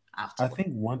I afterward. think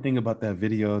one thing about that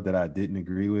video that I didn't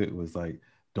agree with was like,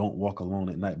 don't walk alone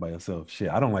at night by yourself. Shit,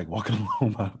 I don't like walking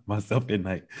alone by myself at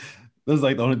night. That was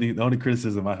like the only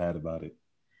criticism I had about it.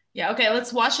 Yeah, okay,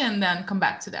 let's watch it and then come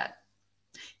back to that.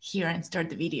 Here and start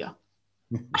the video.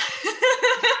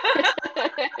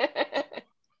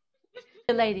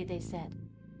 The lady, they said.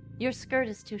 Your skirt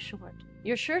is too short.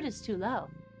 Your shirt is too low.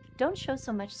 Don't show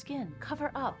so much skin.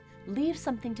 Cover up. Leave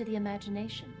something to the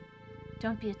imagination.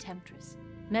 Don't be a temptress.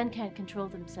 Men can't control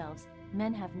themselves.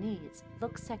 Men have needs.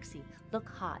 Look sexy. Look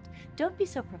hot. Don't be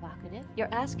so provocative.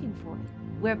 You're asking for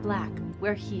it. Wear black.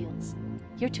 Wear heels.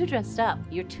 You're too dressed up.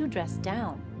 You're too dressed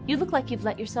down. You look like you've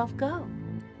let yourself go.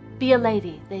 Be a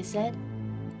lady, they said.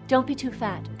 Don't be too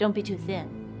fat. Don't be too thin.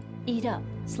 Eat up.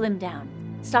 Slim down.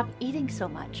 Stop eating so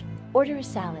much. Order a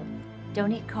salad.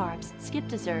 Don't eat carbs. Skip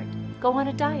dessert. Go on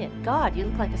a diet. God, you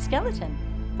look like a skeleton.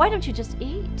 Why don't you just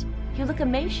eat? You look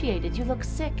emaciated. You look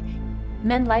sick.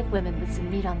 Men like women with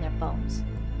some meat on their bones.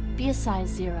 Be a size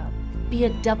 0. Be a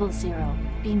double 0.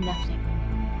 Be nothing.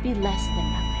 Be less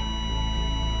than nothing.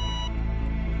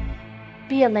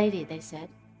 Be a lady, they said.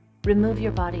 Remove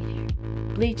your body hair.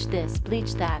 Bleach this,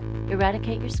 bleach that.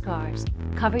 Eradicate your scars.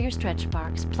 Cover your stretch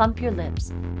marks. Plump your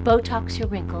lips. Botox your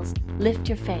wrinkles. Lift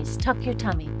your face. Tuck your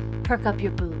tummy. Perk up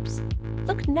your boobs.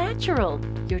 Look natural.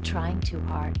 You're trying too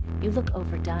hard. You look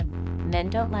overdone. Men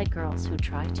don't like girls who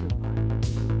try too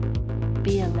hard.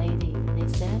 Be a lady, they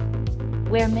said.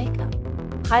 Wear makeup.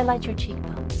 Highlight your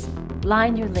cheekbones.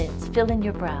 Line your lids. Fill in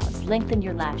your brows. Lengthen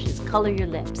your lashes. Color your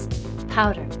lips.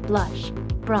 Powder, blush,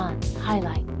 bronze,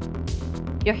 highlight.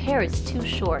 Your hair is too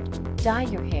short. Dye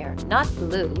your hair, not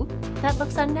blue. That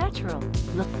looks unnatural.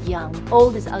 Look young.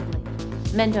 Old is ugly.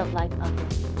 Men don't like ugly.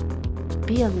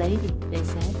 Be a lady, they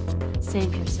said.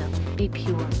 Save yourself. Be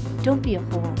pure. Don't be a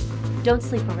whore. Don't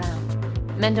sleep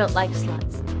around. Men don't like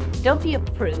sluts. Don't be a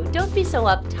prude. Don't be so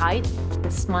uptight.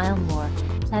 But smile more.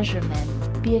 Pleasure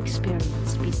men. Be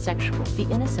experienced. Be sexual. Be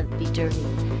innocent. Be dirty.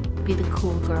 Be the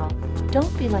cool girl.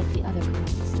 Don't be like the other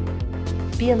girls.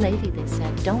 Be a lady, they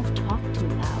said. Don't talk too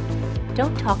loud.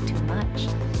 Don't talk too much.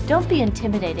 Don't be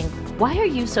intimidating. Why are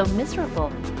you so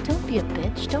miserable? Don't be a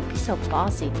bitch. Don't be so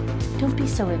bossy. Don't be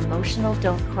so emotional.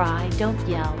 Don't cry. Don't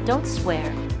yell. Don't swear.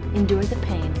 Endure the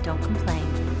pain. Don't complain.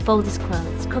 Fold his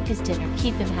clothes. Cook his dinner.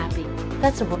 Keep him happy.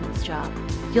 That's a woman's job.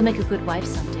 You'll make a good wife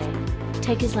someday.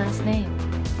 Take his last name.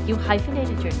 You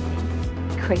hyphenated your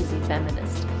name. Crazy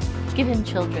feminist. Give him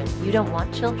children. You don't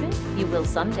want children? You will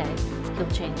someday. He'll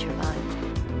change your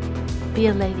mind. Be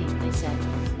a lady, they said.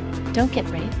 Don't get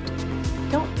raped.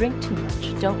 Don't drink too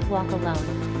much. Don't walk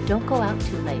alone. Don't go out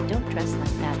too late. Don't dress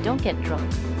like that. Don't get drunk.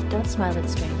 Don't smile at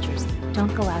strangers.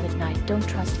 Don't go out at night. Don't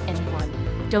trust anyone.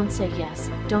 Don't say yes.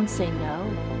 Don't say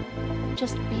no.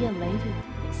 Just be a lady,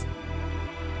 they said.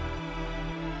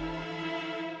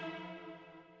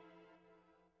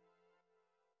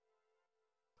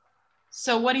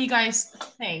 So what do you guys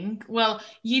think? Well,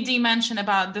 Yidi mentioned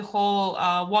about the whole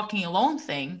walking alone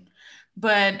thing,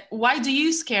 but why do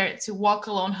you scare to walk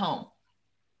alone home?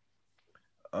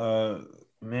 Uh,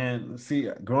 man, see,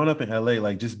 growing up in LA,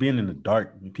 like just being in the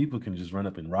dark, people can just run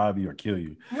up and rob you or kill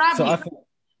you. Rob So you, I think,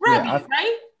 rob yeah, you,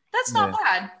 right? That's not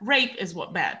yeah, bad. Rape is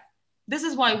what bad. This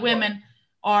is why women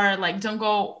are like, don't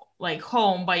go like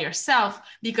home by yourself,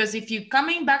 because if you're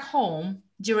coming back home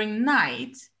during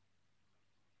night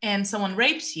and someone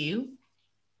rapes you,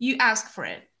 you ask for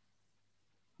it.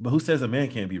 but who says a man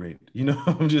can't be raped? You know,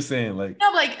 I'm just saying, like,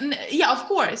 No, like, yeah, of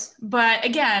course. But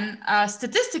again,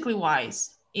 statistically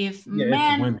wise, if yeah, it's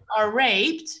men women. are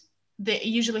raped, that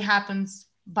usually happens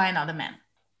by another man.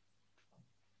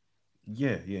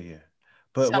 Yeah, yeah, yeah.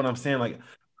 But So, what I'm saying, like,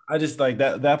 I just like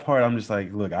that part. I'm just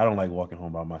like, look, I don't like walking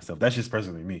home by myself. That's just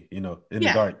personally me, you know, in the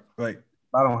yeah, dark. Like,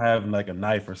 I don't have like a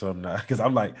knife or something, because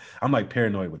I'm like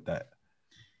paranoid with that.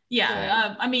 So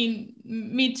yeah. I mean,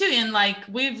 me too. And like,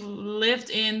 we've lived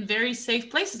in very safe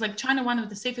places, like China, one of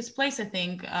the safest places, I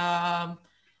think,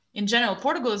 in general,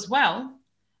 Portugal as well.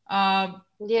 Uh,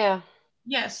 Yeah.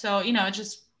 yeah. So,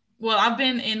 just, well, I've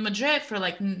been in Madrid for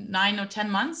like 9 or 10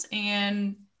 months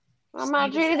and Well, stayed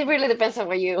Madrid, it really depends on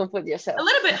where you put a yourself.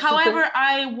 little bit. However,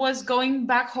 I was going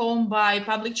back home by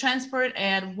public transport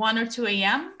at 1 or 2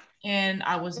 a.m. and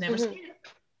I was never Mhm. scared.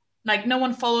 Like no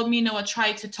one followed me, no one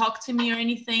tried to talk to me or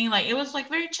anything. Like it was like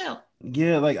very chill.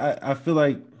 yeah, like I feel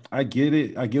like I get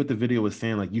it. I get what the video was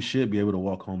saying. Like, you should be able to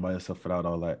walk home by yourself without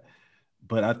all that.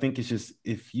 But I think it's just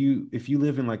if you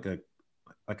live in like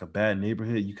a bad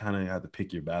neighborhood, you kind of have to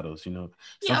pick your battles, you know.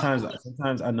 Yeah, of Sometimes course.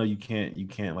 sometimes I know you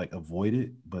can't like avoid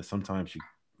it, but sometimes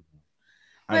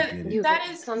I But get it. You that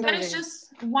can. is Sometimes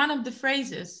just one of the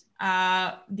phrases.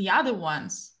 The other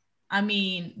ones, I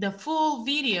mean, the full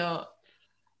video,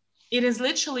 it is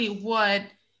literally what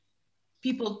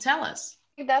people tell us.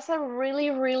 that's a really,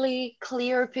 really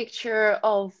clear picture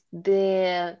of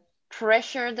the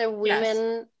pressure that Yes,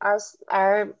 women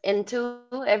are into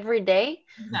every day,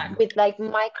 with exactly. like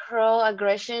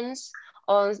microaggressions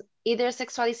on either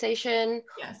sexualization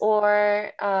Yes,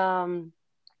 or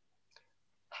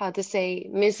how to say,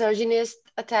 misogynist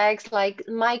attacks, like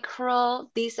micro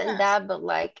this and yes, that, but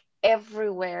like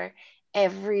everywhere,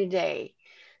 every day.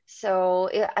 So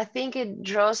I think it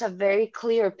draws a very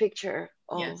clear picture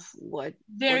of yes, what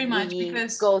very much we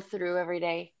because go through every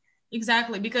day.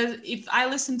 exactly, because if I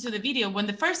listen to the video, when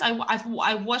the first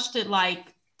I watched it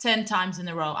like 10 times in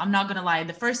a row. I'm not gonna lie.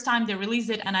 The first time they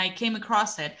released it and I came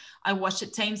across it, I watched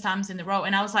it 10 times in a row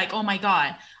and I was like, oh my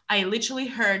God, I literally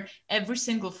heard every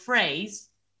single phrase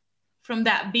from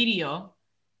that video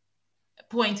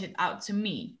pointed out to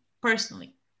me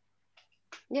personally.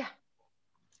 Yeah,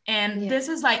 And yeah, this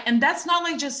is like, and that's not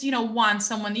like just, once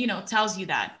someone, tells you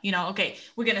that, okay,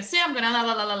 we're gonna say, I'm gonna la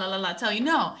la la la la la tell you.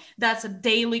 No, that's a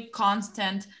daily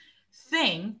constant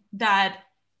thing that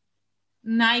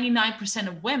 99%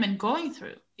 of women going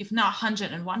through, if not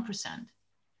 101%,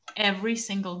 every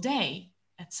single day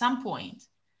at some point.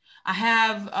 I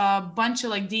have a bunch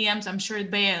of like DMs, I'm sure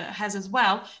Bea has as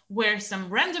well, where some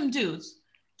random dudes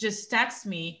just text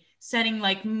me, sending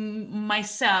like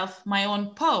myself, my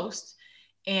own post,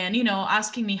 and,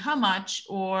 asking me how much,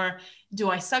 or do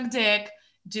I suck dick?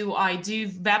 Do I do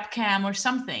webcam or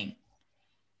something?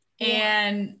 yeah.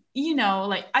 And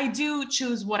like I do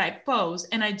choose what I pose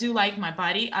and I do like my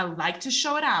body, I like to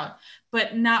show it out,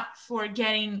 but not for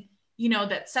getting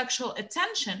that sexual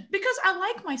attention, because I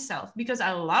like myself, because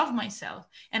I love myself,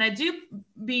 and I do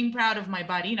being proud of my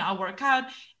body. I work out,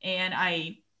 and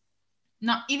I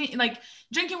not even like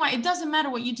drinking wine. It doesn't matter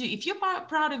what you do. If you're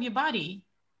proud of your body,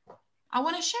 I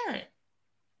want to share it.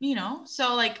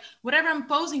 So like whatever I'm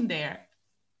posing there,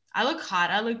 I look hot,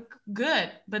 I look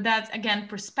good, but that's again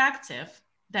perspective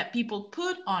that people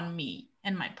put on me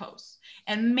and my posts,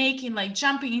 and making like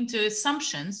jumping into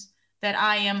assumptions that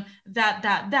I am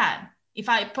that. If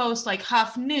I post like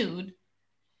half nude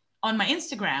on my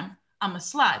Instagram, I'm a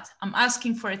slut. I'm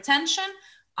asking for attention.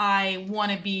 I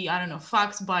want to be, I don't know,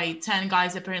 fucked by 10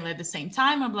 guys apparently at the same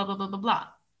time, or blah, blah, blah, blah, blah,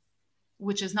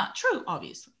 which is not true,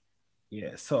 obviously.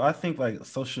 Yeah, so I think like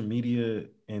social media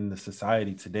in the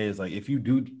society today is like if you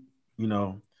do, you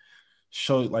know,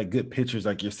 show like good pictures,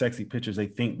 like your sexy pictures,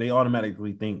 they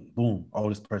automatically think, boom, oh,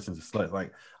 this person's a slut.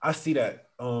 Like I see that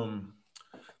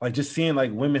like just seeing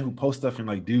like women who post stuff and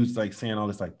like dudes like saying all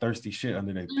this like thirsty shit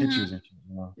under their pictures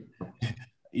Mm-hmm. and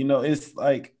shit, it's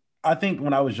like I think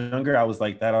when I was younger, I was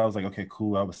like that. I was like, okay,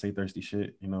 cool, I would say thirsty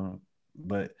shit.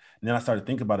 But then I started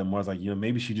thinking about it more. I was like,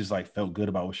 maybe she just like felt good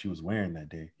about what she was wearing that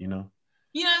day.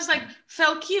 It's like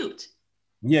felt cute.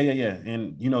 Yeah.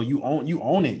 And you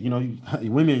own it.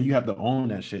 Women, you have to own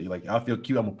that shit. Like, I feel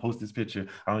cute. I'm gonna post this picture.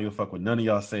 I don't give a fuck what none of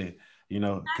y'all say,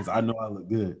 because I Exactly. know I look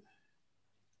good.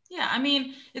 Yeah, I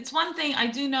mean, it's one thing I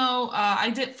do know. I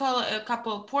did follow a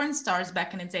couple of porn stars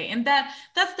back in the day, and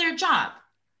that's their job.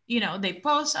 They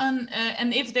post on,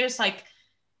 and if there's like,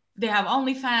 they have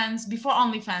OnlyFans. Before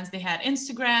OnlyFans, they had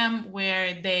Instagram,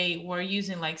 where they were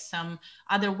using like some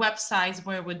other websites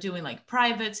where we're doing like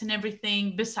privates and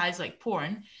everything besides like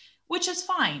porn, which is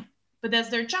fine. But that's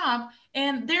their job,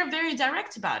 and they're very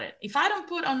direct about it. If I don't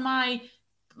put on my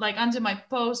like under my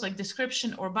post like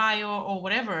description or bio or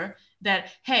whatever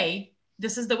that, hey,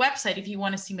 this is the website if you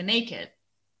want to see me naked,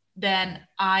 then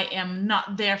I am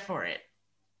not there for it.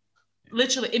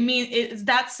 Literally, it means it's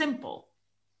that simple.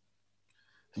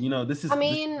 This I is this is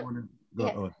mean, one of,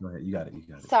 yeah. go ahead. You got it. You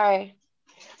got it. Sorry.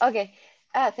 Okay.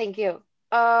 Thank you.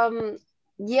 Um,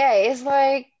 yeah, it's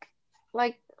like.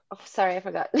 Oh, sorry, I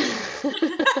forgot.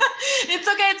 It's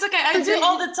okay. It's okay. I do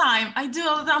all the time. I do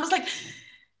all the time. I was like,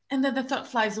 and then the thought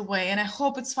flies away, and I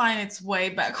hope it's fine its way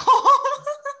back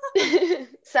home.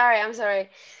 Sorry, I'm sorry.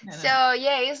 No, So no.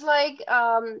 yeah, it's like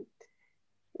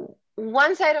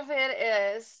one side of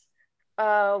it is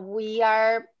we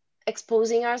are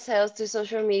exposing ourselves to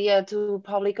social media, to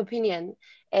public opinion,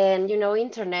 and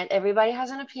internet, everybody has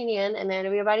an opinion and then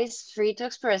everybody's free to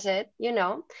express it.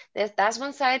 That's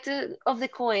one side of the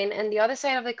coin, and the other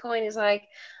side of the coin is like,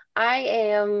 I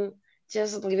am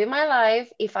just living my life.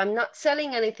 If I'm not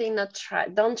selling anything, not try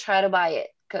don't try to buy it,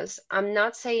 because I'm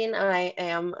not saying I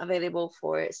am available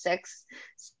for sex,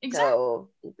 Exactly. so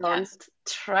don't Yes.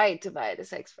 try to buy the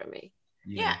sex from me.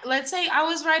 Yeah. Yeah. Let's say I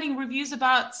was writing reviews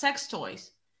about sex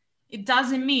toys. It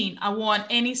doesn't mean I want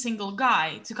any single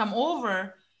guy to come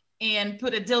over and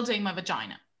put a dildo in my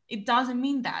vagina. It doesn't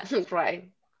mean that. Right,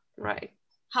 right.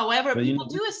 However, But people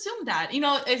do assume that,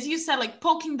 as you said, like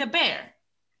poking the bear.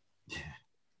 yeah,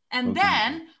 And poking the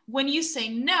then when you say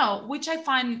no, which I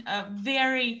find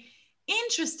very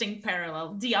interesting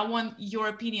parallel. D, I want your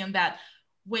opinion that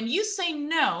when you say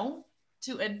no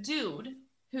to a dude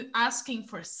who asking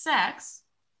for sex,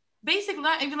 basically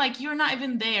not even like you're not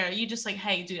even there. You just like,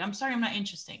 hey, dude, I'm sorry, I'm not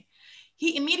interested.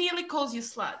 He immediately calls you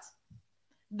slut.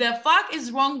 The fuck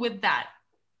is wrong with that?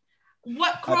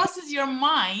 What I, crosses your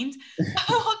mind?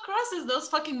 What crosses those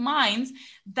fucking minds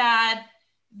that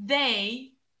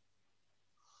they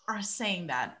are saying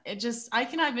that? It just, I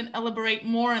cannot even elaborate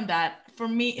more on that. For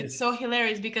me, it's it's so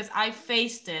hilarious because I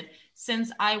faced it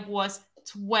since I was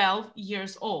 12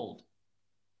 years old.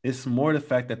 it's more the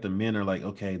fact that the men are like,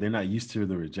 okay, they're not used to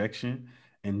the rejection,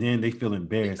 and then they feel Did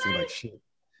embarrassed. They're like, they? shit.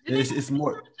 Did they It's face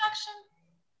more, rejection?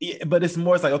 yeah, but it's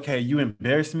more. It's like, okay, you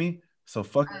embarrassed me, so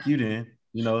fuck you then.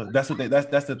 That's what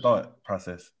that's the thought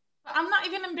process. But I'm not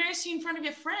even embarrassing you in front of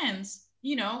your friends.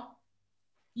 You But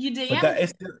DM. that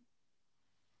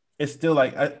it's still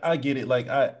like I get it. Like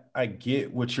I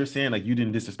get what you're saying. Like you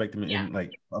didn't disrespect them Yeah. in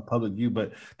like a public view,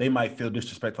 but they might feel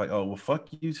disrespect. Like, oh well, fuck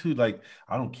you too. Like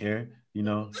I don't care.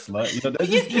 Slut. But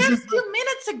you It's cared just. 2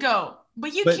 minutes ago.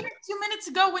 But you But cared 2 minutes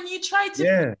ago when you tried to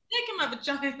yeah, take him my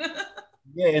vagina.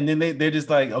 yeah, and then they're just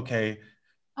like, okay,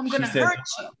 I'm she gonna said, hurt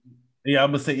you. yeah, I'm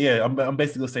gonna say, yeah, I'm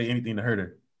basically gonna say anything to hurt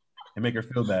her and make her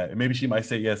feel bad, and maybe she might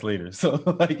say yes later. So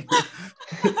like,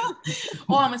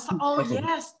 Oh, oh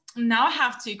yes. Now I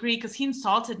have to agree because he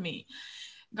insulted me.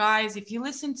 Guys, if you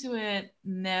listen to it,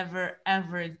 never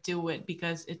ever do it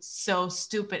because it's so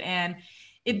stupid and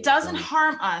it doesn't don't.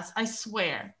 harm us. I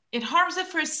swear. It harms it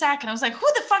for a second. I was like, who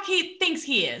the fuck he thinks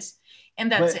he is?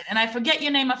 And that's it. But And I forget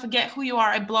your name, I forget who you are,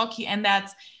 I block you, and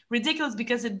that's ridiculous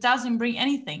because it doesn't bring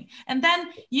anything. And then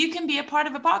you can be a part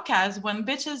of a podcast when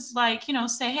bitches like,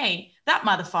 say, hey, that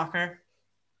motherfucker.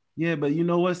 yeah, but you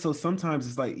know what? So sometimes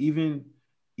it's like even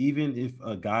if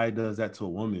a guy does that to a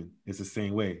woman, it's the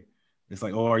same way. It's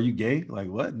like, oh, are you gay? Like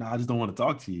what? No, I just don't want to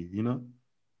talk to you.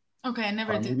 Okay, I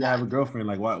never Or did maybe I have that. a girlfriend.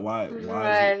 Like why is it?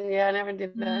 Right. Yeah, I never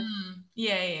did that.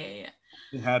 Yeah, yeah, yeah.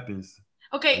 It happens.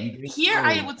 Are you Okay, gay? here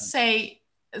I No. would say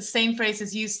the same phrase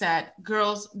as you said,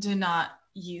 girls do not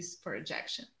use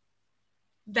projection.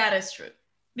 That is true.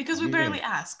 Because we Yeah, barely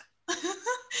ask.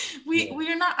 we yeah.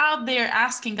 we are not out there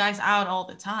asking guys out all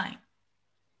the time.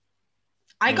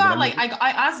 I No, but got I like mean, I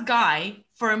asked guy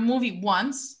for a movie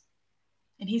once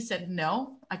and he said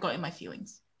no. I got in my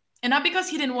feelings. And not because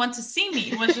he didn't want to see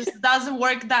me, it was just doesn't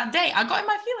work that day. I got in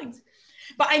my feelings.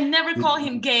 But I never call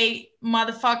him gay,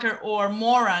 motherfucker, or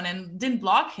moron and didn't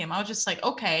block him. I was just like,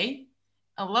 okay,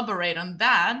 elaborate on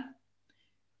that.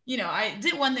 I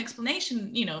did want an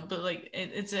explanation, but like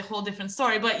it's a whole different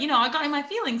story. But, I got in my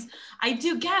feelings. I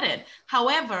do get it.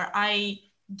 However, I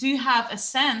do have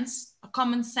a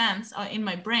common sense in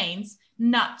my brains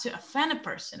not to offend a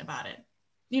person about it.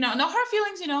 No hard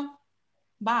feelings,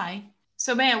 bye.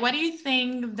 So, Maya, what do you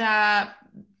think that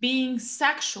being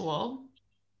sexual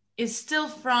is still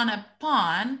frowned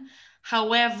upon.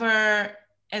 However,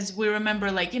 as we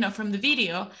remember, like, from the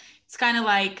video, it's kind of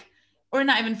like, or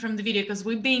not even from the video, because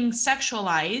we're being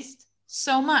sexualized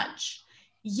so much.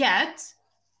 Yet,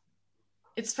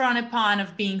 it's frowned upon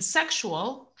of being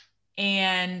sexual,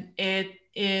 and it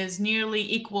is nearly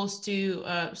equals to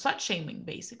slut shaming,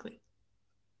 basically.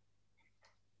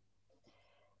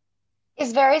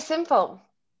 It's very simple.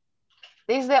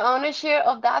 It's the ownership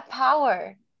of that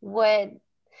power. What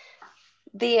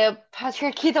the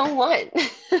patriarchy don't want.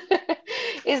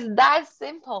 It's that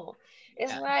simple.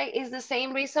 It's Yeah. like it's the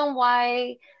same reason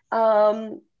why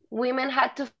um, women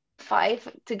had to fight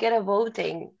to get a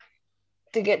voting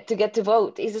to get to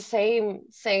vote. It's the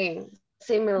same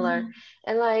similar, Mm-hmm.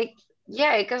 and like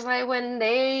yeah, because like when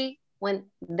they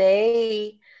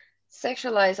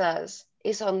sexualize us,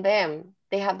 it's on them.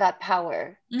 They have that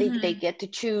power. They Mm-hmm. get to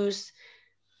choose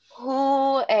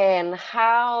who and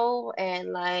how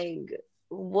and like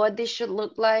what this should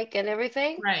look like and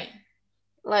everything Right.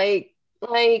 like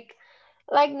like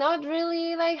like not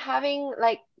really like having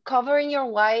like covering your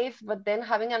wife but then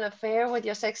having an affair with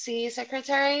your sexy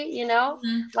secretary,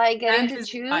 Mm-hmm. like getting to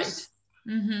Fantasy life. choose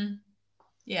Mm-hmm.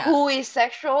 Yeah. who is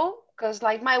sexual because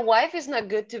like my wife is not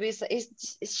good to be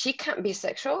she can't be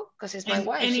sexual because it's my And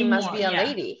wife, she must anymore. be a Yeah.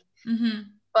 lady. Mm-hmm.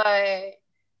 but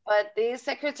but this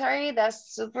secretary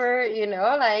that's super,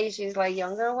 like she's like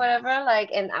younger or whatever,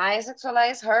 like, and I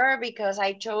sexualize her because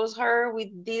I chose her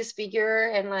with this figure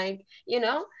and like,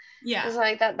 Yeah. it's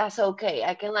like that's okay.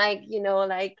 I can like,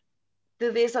 like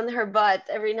do this on her butt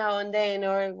every now and then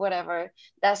or whatever.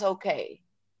 That's okay.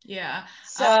 Yeah.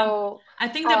 So I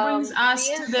think that brings us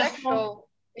being to the whole. sexual,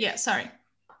 Yeah, sorry.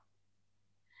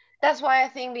 that's why I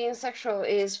think being sexual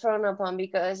is frowned upon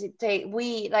because it take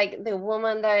we like the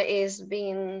woman that is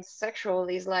being sexual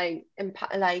is like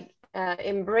like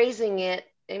embracing it,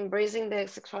 embracing the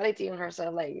sexuality in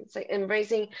herself, like it's like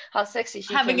embracing how sexy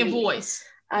she Having can a be. voice,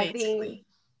 I think basically.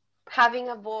 having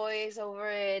a voice over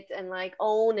it and like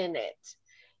owning it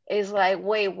is like,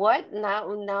 wait, what?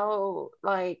 Now,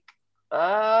 like,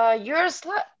 you're a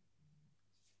slut.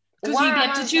 Because you Why am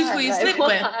get to I a choose who slut? you Like, sleep with.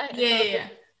 Yeah, yeah, why? yeah.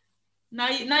 Now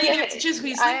you Yeah, get to choose who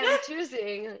you I sleep am with.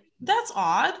 choosing. That's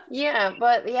odd. Yeah,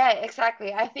 but yeah,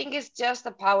 exactly. I think it's just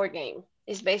a power game.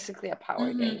 It's basically a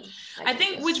power Hmm. game. I I can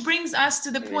think which just brings us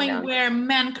to the put it point down. where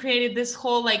men created this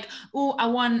whole like, oh, I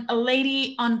want a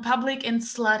lady on public and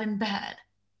slut in bed.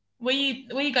 What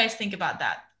you guys think about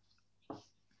that?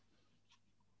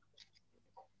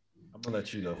 I'm gonna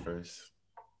let you go first.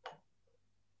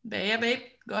 Yeah, babe,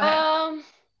 go ahead. Um,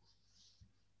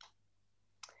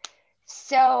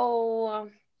 so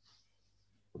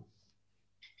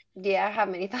yeah, I have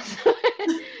many thoughts.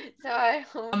 So I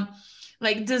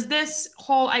Like, does this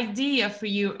whole idea for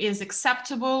you is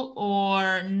acceptable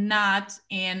or not?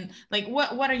 And like,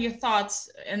 what are your thoughts?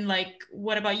 And like,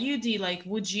 what about you, D? Like,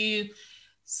 would you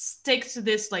stick to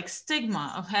this like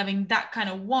stigma of having that kind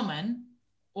of woman,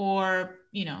 or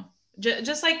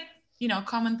just like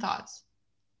common thoughts?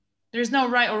 There's no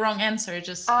right or wrong answer.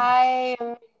 Just I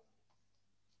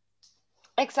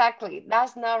exactly.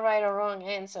 That's not right or wrong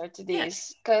answer to yeah,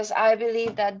 this, because I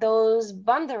believe that those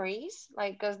boundaries,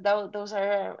 like, because those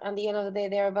are, at the end of the day,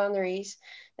 they are boundaries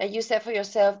that you set for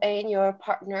yourself and your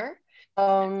partner,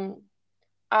 um,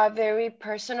 are very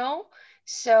personal.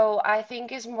 So I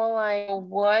think it's more like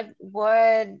what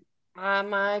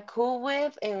am I cool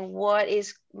with, and what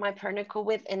is my partner cool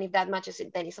with, and if that matches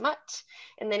it, then it's a match,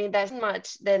 and then if that's not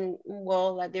much, then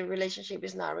well, like, the relationship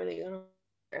is not really gonna work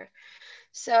there.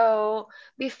 So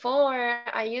before,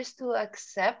 I used to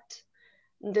accept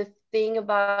the thing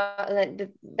about like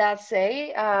that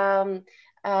say,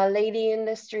 a lady in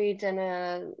the street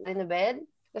and in the bed,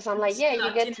 because I'm like, yeah, still you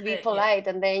at the get end to of be it, yeah. polite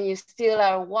and then you still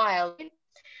are wild.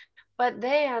 But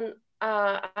then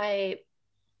I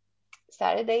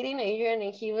started dating Adrian,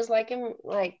 and he was like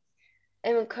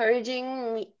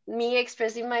encouraging me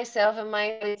expressing myself and my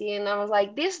ability, and I was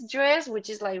like, this dress which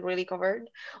is like really covered,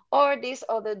 or this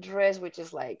other dress which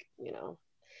is like,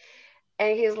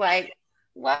 and he's like,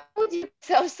 why would you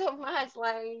sell so much?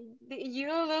 Like, you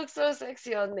look so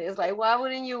sexy on this. Like, why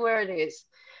wouldn't you wear this?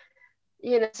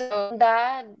 So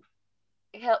that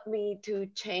helped me to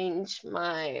change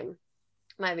my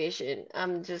vision.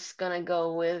 I'm just gonna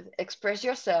go with express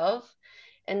yourself,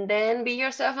 and then be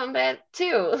yourself in bed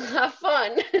too. Have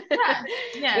fun. Yeah,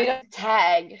 We yeah. don't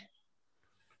tag,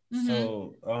 Mm-hmm.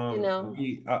 So, you for know.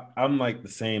 me, I'm like the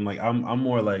same. Like, I'm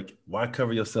more like, why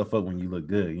cover yourself up when you look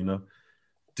good?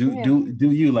 Do Yeah.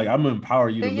 do you like? I'm gonna empower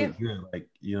you Do to you? look good. Like,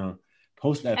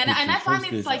 post that And picture, I find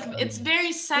post it's this. like it's very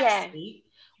Yeah. sexy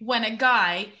when a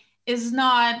guy is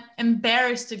not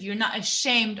embarrassed of you, not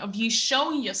ashamed of you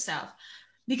showing yourself.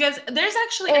 Because there's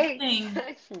actually a thing.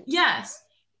 Exactly. Yes.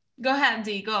 Go ahead,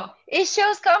 D, go. It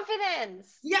shows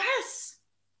confidence. Yes.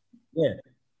 Yeah,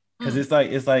 because Mm.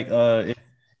 it's like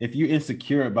if you're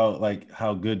insecure about like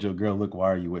how good your girl look,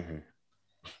 why are you with her?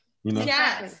 You know.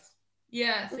 Exactly. Yes.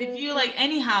 Yes. If you Hmm. like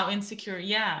anyhow insecure,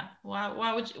 yeah.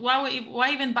 Why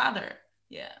even bother?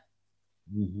 Yeah.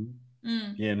 Mhm.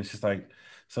 Mm. Yeah, and it's just like,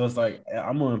 so it's like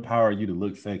I'm gonna empower you to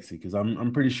look sexy because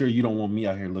I'm pretty sure you don't want me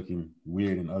out here looking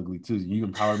weird and ugly too. You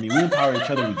empower me, we empower each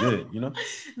other, we good.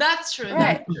 That's true. You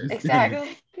Right. understand?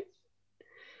 Exactly.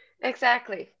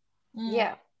 Exactly. Mm.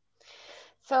 Yeah.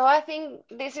 So I think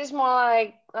this is more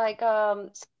like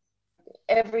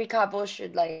every couple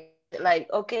should like revisit, like,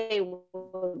 okay,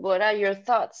 what are your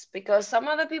thoughts? Because some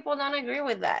other people don't agree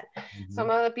with that. Some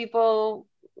Mhm. other people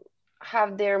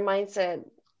have their mindset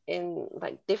in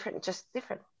like different, just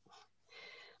different.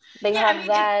 They Yeah, I have mean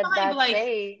it's fine, but that like,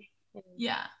 say.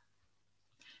 yeah.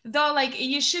 Though like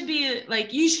you should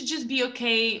just be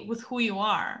okay with who you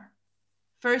are,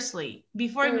 firstly,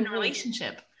 before even a Mm-hmm.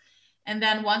 relationship. And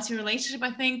then once your relationship,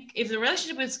 I think if the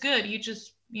relationship is good, you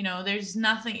just there's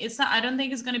nothing, it's not, I don't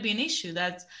think it's going to be an issue.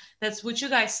 That's what you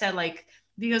guys said, like,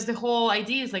 because the whole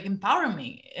idea is like empowering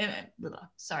me,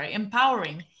 sorry,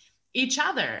 empowering each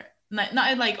other,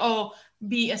 not like, oh,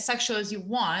 be as sexual as you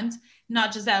want,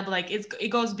 not just that, but like it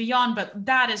goes beyond, but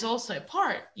that is also a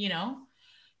part,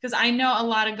 because I know a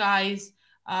lot of guys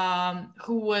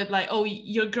who would like, oh,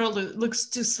 your girl looks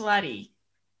too slutty,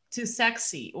 too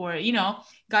sexy, or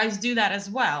guys do that as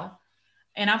well.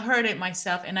 And I've heard it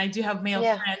myself, and I do have male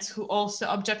Yeah. friends who also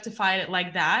objectified it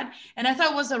like that, and I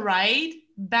thought it was a right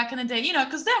back in the day,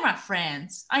 because they're my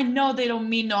friends, I know they don't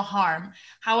mean no harm,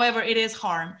 however it is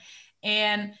harm.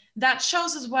 And that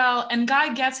shows as well, and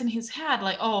guy gets in his head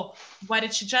like, oh, why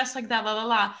did she dress like that, la la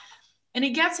la. And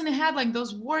it gets in the head, like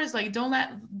those words, like don't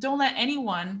let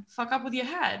anyone fuck up with your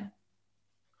head.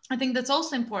 I think that's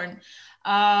also important,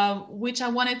 which I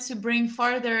wanted to bring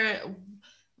further,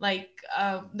 like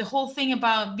the whole thing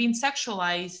about being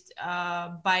sexualized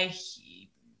by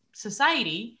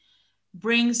society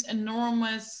brings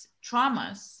enormous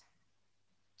traumas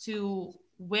to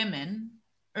women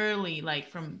early, like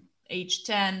from age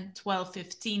 10, 12,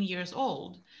 15 years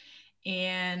old.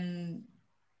 And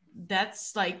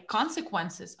that's like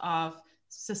consequences of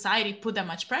society put that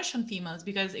much pressure on females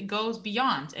because it goes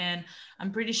beyond. And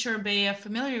I'm pretty sure Bea are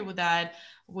familiar with that,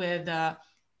 with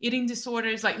eating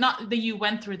disorders, like not that you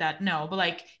went through that, no, but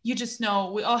like you just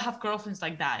know we all have girlfriends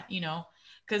like that,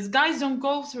 because guys don't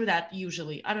go through that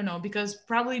usually. I don't know, because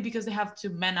probably because they have to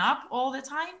man up all the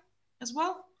time as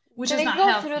well, which is They not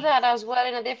go through healthy. that as well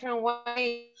in a different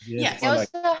way. Yeah, it's They more Yes.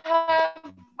 like also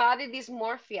have body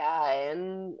dysmorphia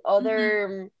and Hmm.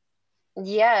 other,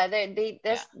 yeah,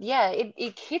 Yeah.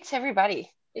 it hits everybody.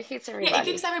 It hits Yeah, it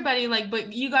keeps everybody. everybody like,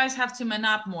 but you guys have to man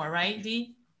up more, right,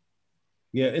 D?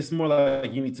 yeah, it's more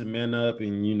like you need to man up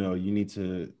and you need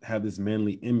to have this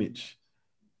manly image.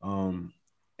 Um,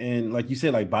 and like you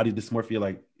said, like body dysmorphia,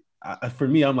 like for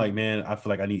me, I'm like, man, I feel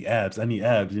like I need abs. I need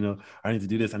abs, I need to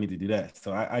do this, I need to do that.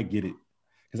 So I get it.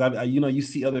 Because you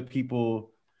see other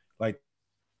people like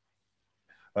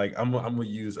I'm gonna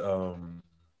use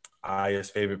Aya's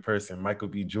favorite person, Michael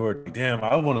B. Jordan. Like, damn,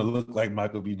 I want to look like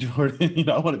Michael B. Jordan.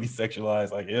 I want to be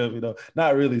sexualized like him.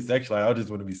 Not really sexualized. I just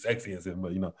want to be sexy as him.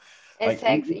 But And like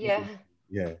sex, yeah.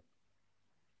 yeah,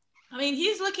 I mean,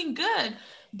 he's looking good,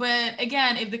 but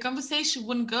again, if the conversation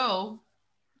wouldn't go,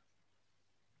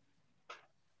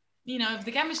 if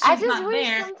the chemistry I is just not wish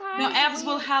there, sometimes abs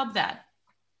will we, help that.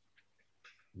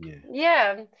 yeah,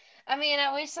 yeah. I mean,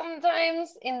 I wish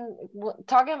sometimes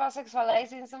talking about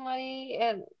sexualizing somebody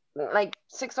and like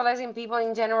sexualizing people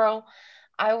in general,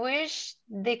 I wish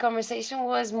the conversation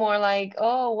was more like,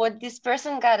 oh, what this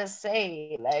person gotta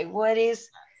say? Like,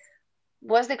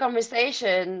 what's the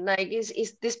conversation? Like, is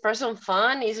this person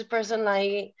fun? Is this person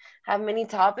like have many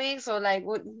topics, or like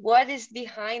what is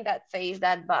behind that face,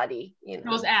 that body?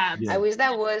 Those yeah. I abs. wish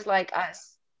that was like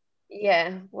us.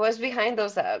 Yeah, what's behind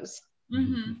those abs?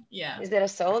 Yeah. Is there a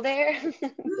soul there?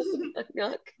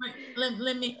 Knock. Wait,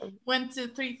 let me 1, 2,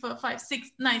 3, 4, 5, 6.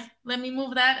 Nice. Let me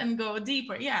move that and go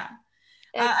deeper. Yeah.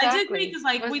 I do agree Exactly. because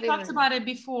like What's we talked behind? about it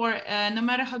before. No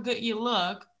matter how good you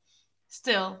look,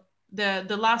 still the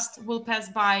lust will pass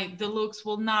by. The looks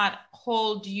will not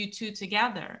hold you two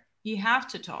together. You have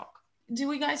to talk. Do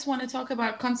we guys want to talk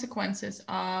about consequences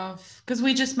of, because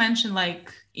we just mentioned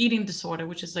like eating disorder,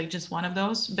 which is like just one of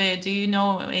those, but do you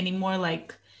know any more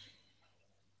like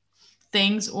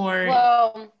things or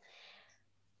Well,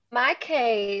 my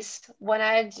case, when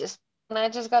I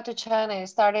just got to China and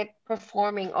started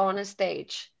performing on a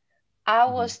stage, I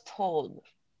Mhm. was told,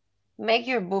 make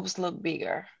your boobs look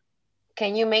bigger.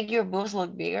 Can you make your boobs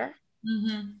look bigger?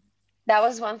 mm-hmm. That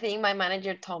was one thing my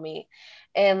manager told me.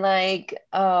 And like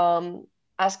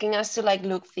asking us to like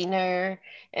look thinner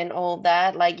and all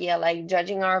that, like yeah, like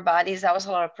judging our bodies, that was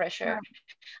a lot of pressure.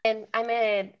 And I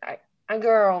met a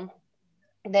girl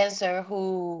dancer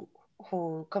who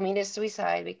committed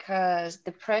suicide because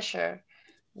the pressure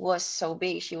was so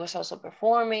big. She was also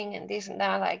performing and this and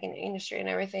that, like in the industry and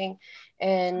everything.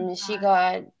 And she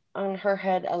got on her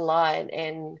head a lot,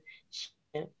 and she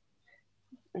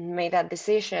made that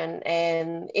decision.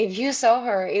 And if you saw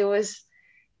her,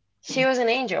 she was an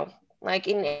angel, like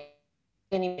in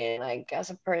any like as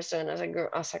a person, as a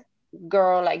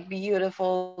girl, like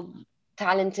beautiful,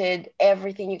 talented,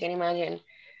 everything you can imagine.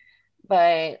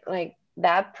 But like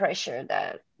that pressure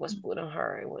that was put on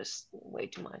her, it was way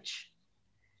too much.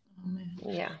 Oh, man.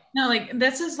 Yeah. No, like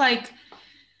this is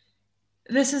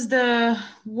the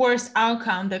worst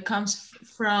outcome that comes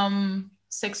from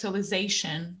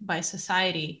sexualization by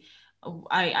society.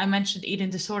 I mentioned eating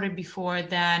disorder before,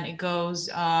 then it goes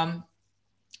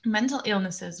mental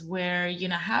illnesses where you're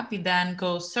not happy, then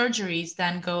goes surgeries,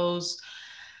 then goes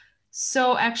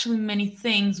so actually many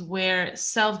things where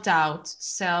self-doubt,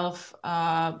 self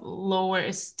lower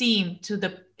esteem to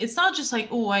the, it's not just like,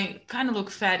 oh, I kind of look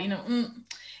fat,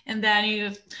 and then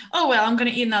you, oh well, I'm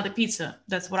gonna eat another pizza.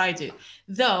 That's what I do.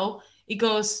 Though it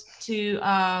goes to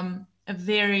a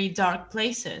very dark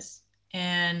places,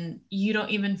 and you don't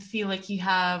even feel like you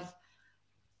have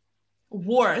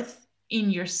worth in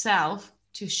yourself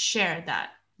to share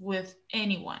that with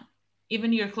anyone,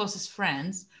 even your closest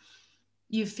friends.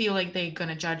 You feel like they're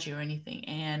gonna judge you or anything,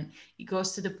 and it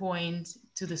goes to the point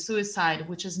to the suicide,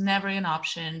 which is never an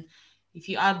option. If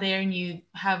you're out there and you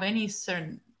have any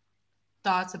certain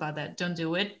thoughts about that, don't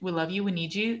do it. We love you, we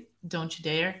need you, don't you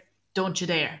dare. Don't you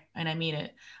dare. And I mean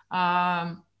it.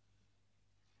 Um,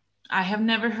 I have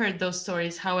never heard those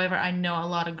stories. However, I know a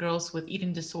lot of girls with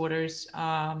eating disorders,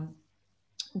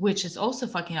 which is also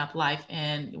fucking up life.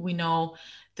 And we know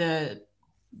the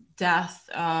death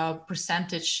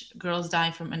percentage, girls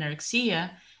dying from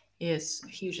anorexia, is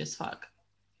huge as fuck,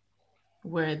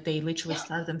 where they literally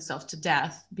starve themselves to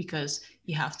death because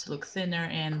you have to look thinner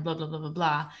and blah blah blah blah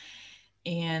blah.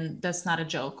 And that's not a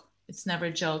joke. It's never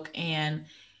a joke. And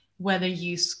whether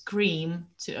you scream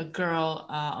to a girl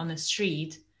on the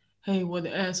street, "Hey, what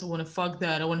the ass? I want to fuck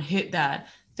that. I want to hit that."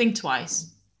 Think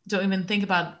twice. Don't even think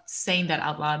about saying that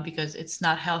out loud because it's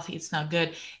not healthy. It's not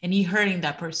good, and you're hurting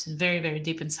that person very, very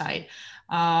deep inside.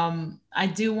 I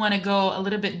do want to go a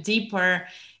little bit deeper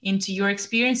into your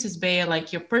experiences, Bea,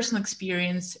 like your personal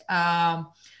experience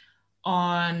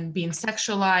on being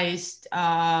sexualized.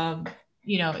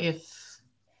 If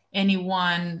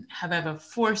anyone have ever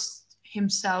forced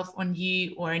himself on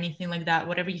you or anything like that,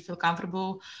 whatever you feel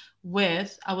comfortable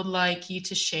with, I would like you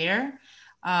to share.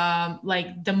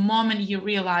 Like the moment you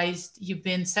realized you've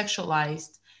been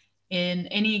sexualized in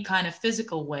any kind of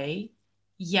physical way,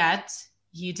 yet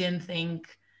you didn't think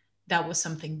that was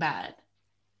something bad.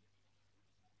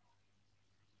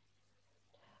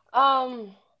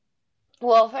 Um,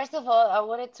 well, first of all, I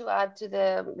wanted to add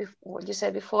to what you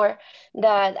said before,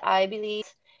 that I believe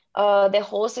the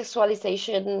whole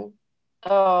sexualization,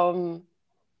 um,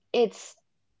 it's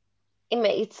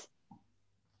it's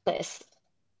a business.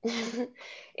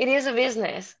 It is a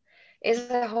business. It's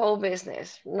a whole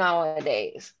business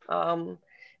nowadays.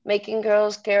 Making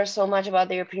girls care so much about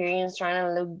their appearance, trying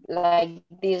to look like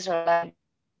this or like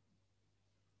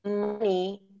that.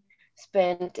 Money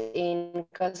spent in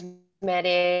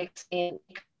cosmetics, in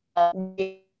makeup, gym,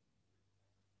 you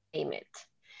name it.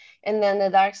 And then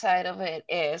the dark side of it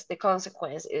is the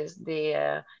consequence is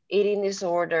the eating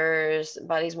disorders,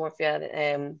 body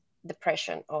dysmorphia,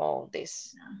 depression, all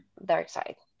this dark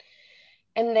side.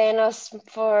 And then as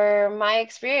for my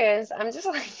experience, I'm just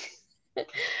like,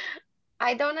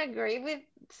 I don't agree with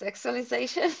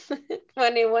sexualization.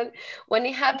 When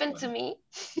it happened to me,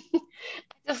 I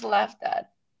just laughed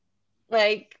at,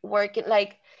 like, working,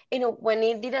 like, when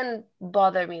it didn't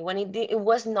bother me, when it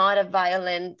was not a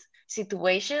violent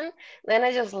situation, then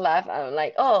I just laugh. I'm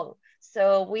like, oh,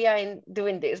 so we are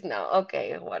doing this now,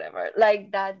 okay, whatever,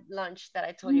 like that lunch that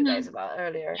I told you guys Mm-hmm. about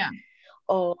earlier, Yeah.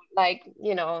 or like,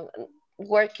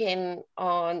 working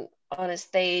on a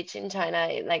stage in China,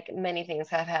 like many things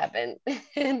have happened.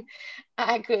 And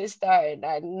I could start,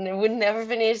 would never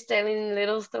finish telling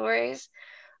little stories.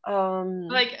 um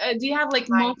Like, do you have like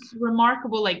my most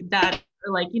remarkable like that,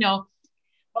 like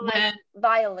But like when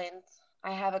violent,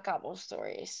 I have a couple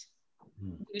stories.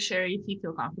 Hmm. you share if you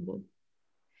feel comfortable?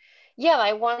 Yeah,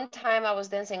 like one time I was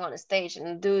dancing on a stage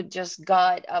and dude just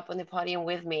got up on the podium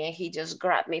with me and he just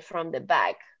grabbed me from the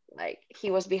back. Like he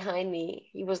was behind me.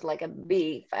 He was like a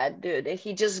big fat dude and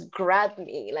he just grabbed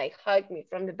me, like hugged me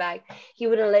from the back. He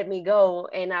wouldn't let me go.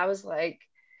 And I was like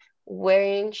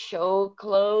wearing show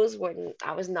clothes when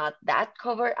I was not that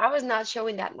covered. I was not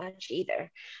showing that much either,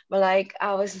 but like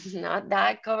I was not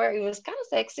that covered. It was kind of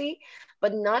sexy,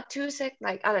 but not too sick.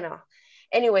 Like, I don't know.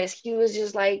 Anyways, he was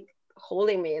just like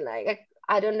holding me. Like,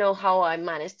 I don't know how I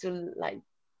managed to like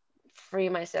free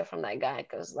myself from that guy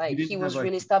because You like he didn't have was like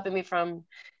really stopping me from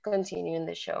continuing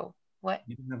the show. What?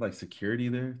 you didn't have like security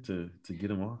there to get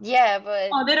him off. Yeah, but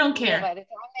Oh, they don't yeah, care. by the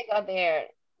time I got there,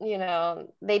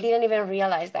 they didn't even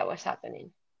realize that was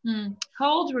happening. Hmm. How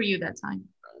old were you that time?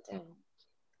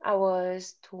 I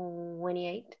was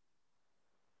 28.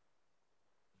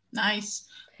 Nice.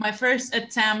 My first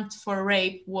attempt for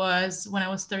rape was when I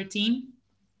was 13.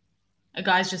 A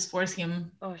guy's just forced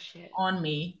him Oh shit. on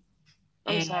me.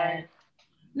 I'm And sorry.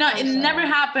 no, I'm it never sorry.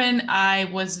 happened. I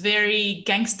was very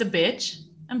gangsta bitch.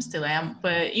 I'm still am,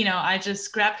 but I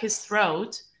just grabbed his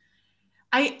throat.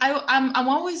 I'm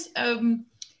always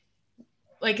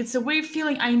like, it's a weird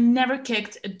feeling. I never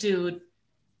kicked a dude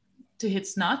to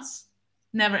his nuts.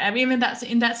 Never ever, even that's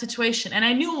in that situation. And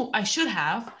I knew I should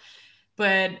have,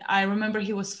 but I remember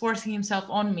he was forcing himself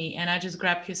on me and I just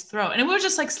grabbed his throat. And we were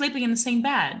just like sleeping in the same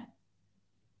bed,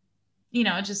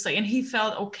 just like, and he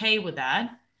felt okay with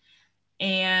that.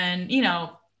 And,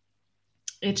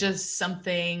 it just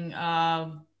something,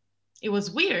 it was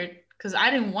weird because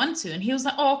I didn't want to. And he was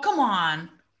like, oh, come on.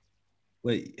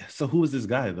 Wait, so who was this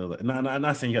guy though? Like, no, no, I'm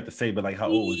not saying you have to say, but like, how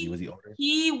old was he? He, Was he older?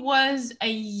 he was a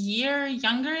year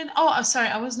younger. Oh, sorry.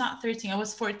 I was not 13. I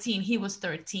was 14. He was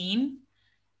 13.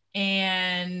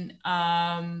 And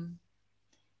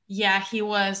yeah, he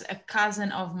was a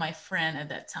cousin of my friend at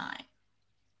that time.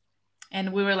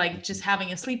 and we were like just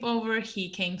having a sleepover. He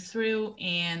came through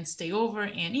and stay over,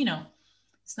 and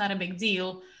it's not a big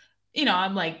deal.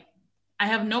 I'm like, I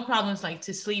have no problems like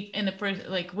to sleep in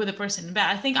like with a person in bed.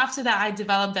 I think after that I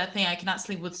developed that thing. I cannot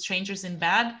sleep with strangers in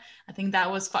bed. I think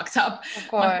that was fucked up.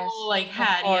 Of My whole course, like of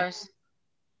head. Yeah, course.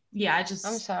 yeah. I'm I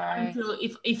don't sorry. feel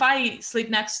if I sleep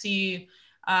next to you,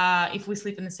 if we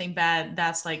sleep in the same bed,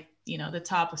 that's like the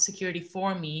top of security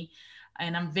for me,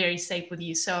 and I'm very safe with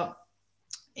you. So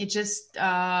it just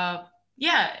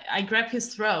yeah, I grabbed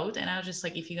his throat and I was just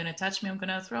like, if you're gonna touch me, I'm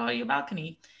gonna throw out your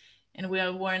balcony. And we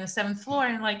were in the seventh floor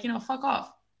and like, fuck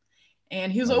off. And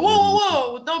he was like, Like whoa, literally.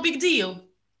 whoa, whoa, no big deal.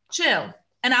 Chill.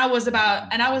 And I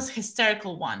was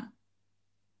hysterical one.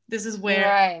 This is where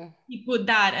Right. he put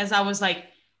that as I was like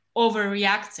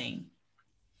overreacting.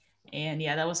 And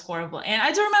yeah, that was horrible. And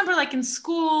I do remember like in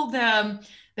school, the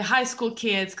high school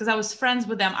kids, because I was friends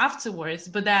with them afterwards,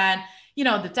 but then the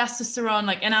testosterone,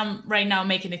 like, and I'm right now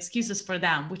making excuses for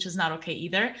them, which is not okay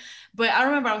either. But I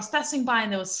remember I was passing by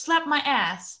and they would slap my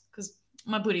ass because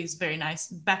my booty is very nice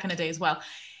back in the day as well.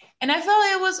 And I felt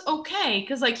it was okay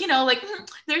because like like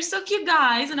they're so cute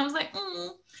guys, and I was like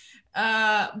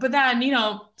but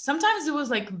then sometimes it was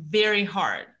like very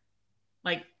hard,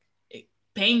 like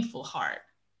painful hard.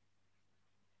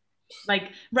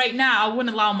 Like right now, I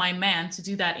wouldn't allow my man to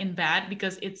do that in bed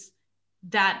because it's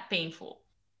that painful.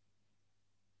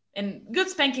 And good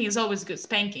spanking is always good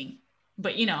spanking,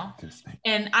 but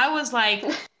and I was like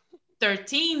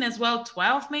 13 as well,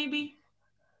 12 maybe.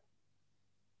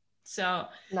 So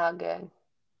Not good.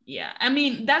 yeah, I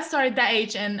mean that started that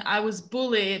age, and I was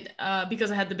bullied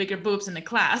because I had the bigger boobs in the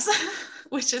class,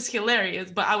 which is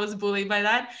hilarious. But I was bullied by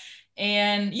that,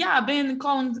 and yeah, I've been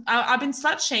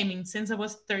slut shaming since I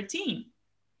was 13.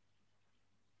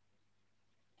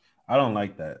 I don't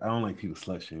like that. I don't like people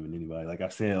slut shaming anybody. Like I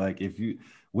said, like if you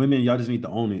women, y'all just need to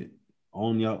own it.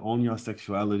 Own your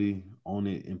sexuality, own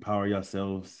it, empower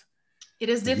yourselves. It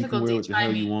is Because you can difficult, wear D. what the Try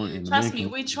hell you me. want and the man Trust can me,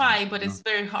 wear we what he wants, try, but you know? it's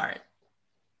very hard.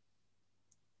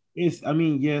 I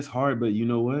mean, yeah, it's hard, but you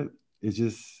know what? It's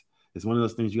just it's one of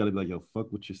those things you gotta be like, yo,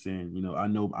 fuck what you're saying. I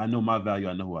know my value,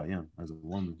 I know who I am as a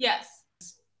woman. Yes.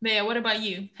 Bea, what about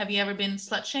you? Have you ever been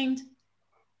slut shamed?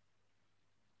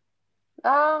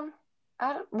 Um,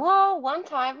 well, one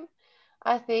time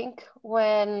I think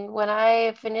when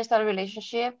I finished that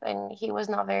relationship and he was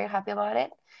not very happy about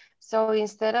it. So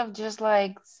instead of just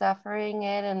like suffering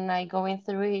it and like going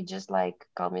through it, he just like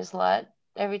called me a slut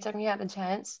every time he had a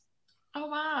chance. Oh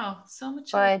wow, so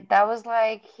mature. But that was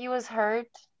like he was hurt.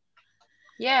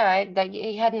 Yeah, like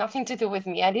it had nothing to do with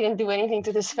me. I didn't do anything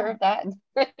to deserve that.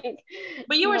 But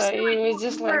But you were still it like was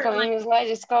just you like were calling like me a slut,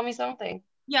 just call me something.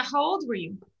 yeah, how old were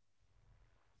you?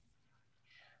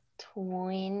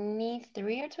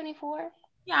 23 or 24?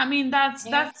 Yeah, I mean Yeah.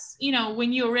 that's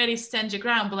when you already stand your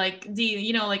ground, but like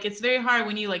like it's very hard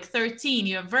when you like 13,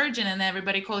 you're a virgin and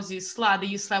everybody calls you slut that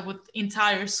you slept with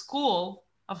entire school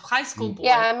of high school Mm.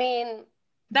 Yeah, boys. I mean,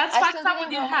 That's I fucked still up with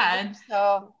didn't your grow my head. boobs,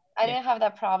 so I Yeah. didn't have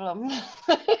that problem.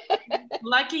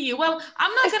 Lucky you. Well,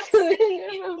 I'm I not gonna still say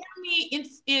didn't it grow. formed me.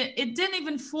 It didn't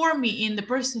even form me in the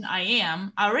person I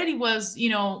am. I already was,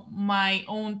 my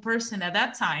own person at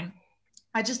that time.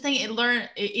 I just think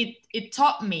it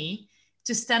taught me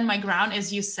to stand my ground,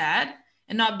 as you said,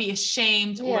 and not be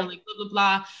ashamed or Yeah. like blah blah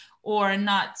blah, or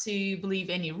not to believe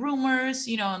any rumors.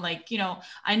 And like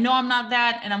I know I'm not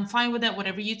that, and I'm fine with that.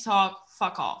 Whatever you talk,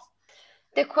 fuck off.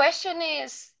 The question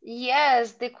is,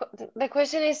 yes, the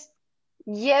question is,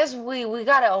 yes, we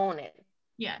gotta own it.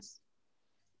 Yes.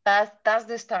 That's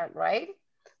the start, right?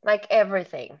 Like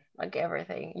everything.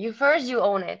 You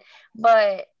own it,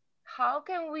 but how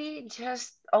can we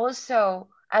just also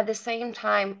at the same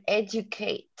time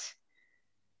educate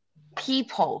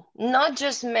people, not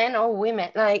just men or women,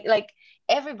 like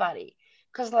everybody,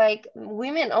 because like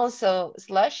women also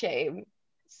slut shame. Oh,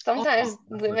 Sometimes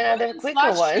For women are sure. the women quicker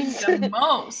slut shame ones. the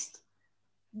most.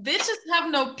 Bitches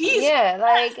have no peace. Yeah,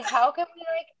 like how can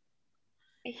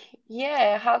we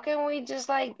yeah, how can we just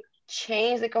like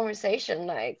change the conversation?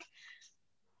 Like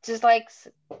just like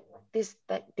this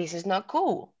is not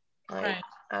cool. Like Right.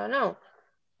 I don't know.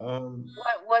 Um,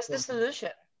 What's the solution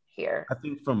here? I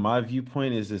think from my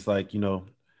viewpoint is it's like,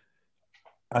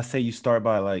 I say you start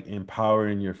by like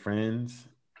empowering your friends,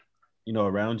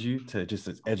 around you to just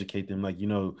educate them. Like,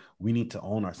 we need to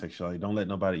own our sexuality. Don't let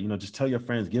nobody, just tell your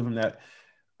friends, give them that.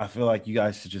 I feel like you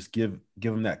guys should just give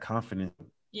them that confidence.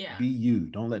 Yeah. Be you.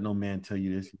 Don't let no man tell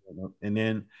you this.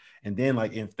 And then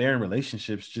like if they're in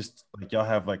relationships, just like y'all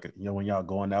have like when y'all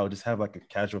going out, just have like a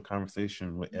casual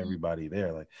conversation with Mhm. everybody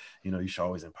there. Like, you should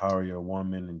always empower your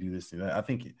woman and do this and that. I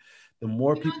think the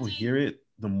more people D, hear it,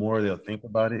 the more they'll think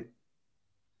about it.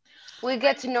 We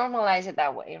get to normalize it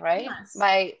that way, right? Yes.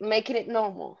 By making it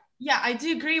normal. Yeah, I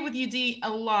do agree with you, D, a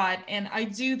lot, and I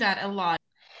do that a lot.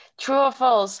 True or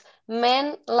false?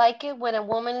 Men like it when a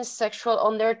woman is sexual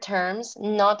on their terms,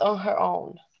 not on her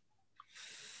own.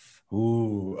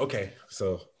 Ooh, okay.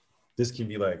 So this can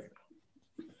be like,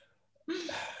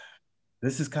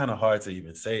 this is kind of hard to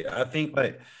even say. I think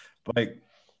like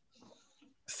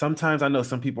sometimes I know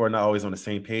some people are not always on the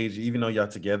same page, even though y'all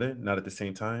together, not at the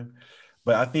same time.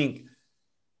 But I think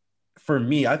for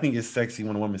me, I think it's sexy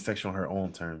when a woman's sexual on her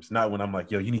own terms, not when I'm like,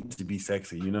 yo, you need to be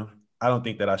sexy, you know? I don't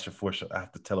think that I should force, I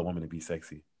have to tell a woman to be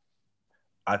sexy.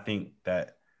 I think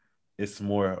that it's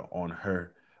more on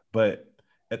her. But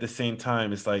at the same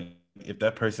time, it's like if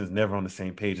that person's never on the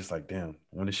same page, it's like, damn,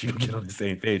 when is she gonna get on the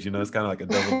same page? You know, it's kind of like a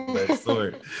double-edged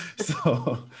sword.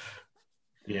 So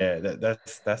yeah,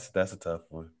 that's a tough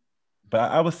one.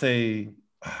 But I would say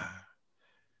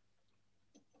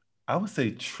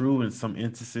true in some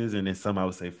instances, and in some I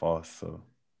would say false. So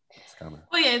it's kind of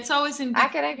Well, yeah, it's always in I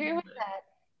can agree between. with that.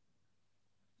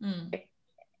 Mm.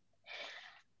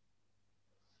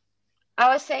 I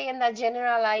was saying that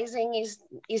generalizing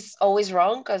is always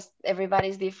wrong because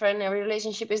everybody's different, every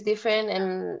relationship is different,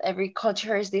 and every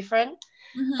culture is different.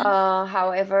 Hmm.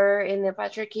 However, in the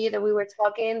patriarchy that we were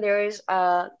talking, there is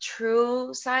a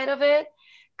true side of it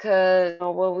because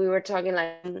what we were talking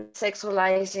like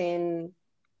sexualizing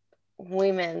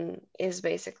women is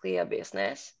basically a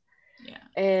business, Yeah.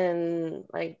 and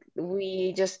like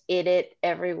we just eat it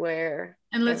everywhere,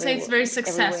 And let's say it's everywhere, very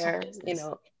successful everywhere, business.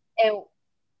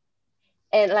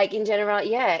 and like in general,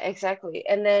 yeah, exactly.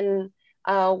 And then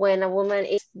when a woman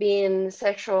is being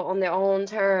sexual on their own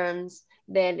terms,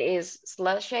 then is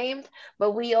slut shamed.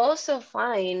 But we also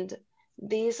find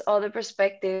this other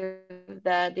perspective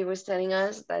that they was telling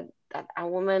us that a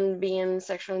woman being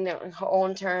sexual in her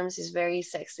own terms is very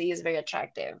sexy, is very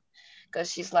attractive,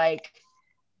 because she's like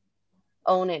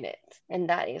owning it, and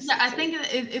that is Yeah, I think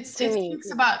sexy to it me.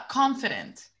 speaks about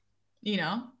confident, you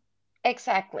know?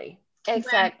 Exactly, When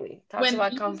exactly. Talks when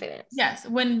about confidence. yes,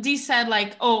 when Dee said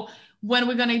like, oh, when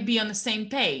we're gonna be on the same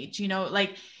page,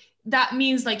 like that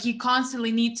means like you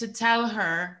constantly need to tell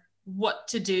her what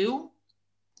to do,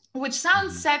 which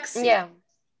sounds mhm. sexy Yeah.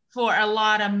 for a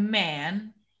lot of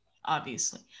men,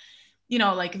 obviously.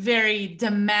 Like very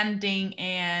demanding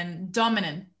and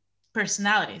dominant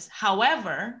personalities.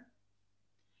 However,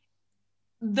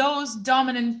 those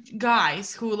dominant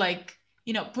guys who like,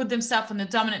 put themselves in a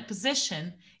dominant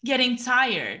position, getting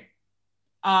tired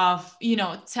of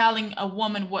telling a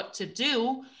woman what to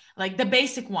do, like the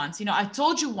basic ones. I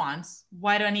told you once,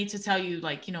 why do I need to tell you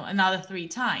like another three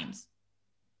times?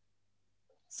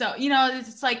 So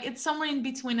it's like it's somewhere in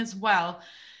between as well,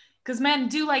 because men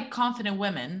do like confident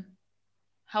women.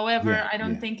 However, Yeah, I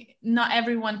don't yeah. think not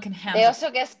everyone can They handle.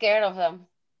 also get scared of them.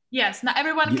 Yes, not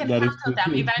everyone can That is handle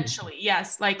them true. eventually.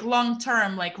 Yes, like long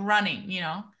term, like running,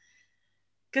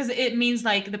 because it means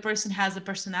like the person has a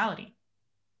personality.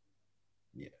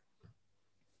 Yeah.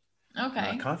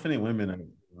 Okay. Confident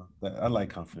women I like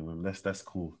confident women. That's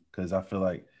cool because I feel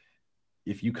like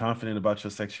if you confident about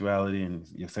your sexuality and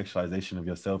your sexualization of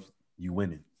yourself, you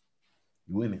winning.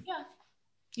 You winning. Yeah.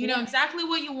 You know Yeah. exactly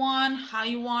what you want, how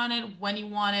you want it, when you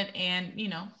want it, and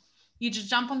you just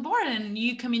jump on board and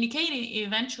you communicate it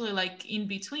eventually, like in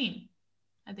between.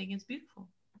 I think it's beautiful.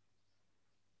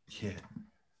 Yeah.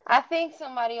 I think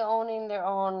somebody owning their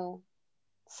own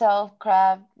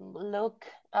self-craft look,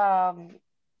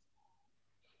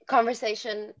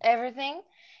 conversation, everything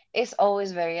is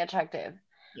always very attractive.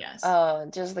 Yes.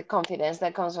 Just the confidence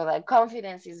that comes with that.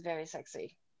 Confidence is very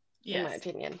sexy, in my Yes.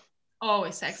 opinion. Always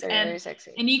It's sex, very, and very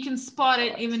sexy. and you can spot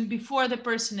it Always. even before the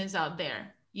person is out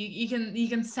there. You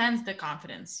can sense the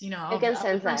confidence, You of can the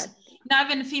sense person. that.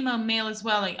 Not even female, male as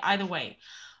well. Like either way.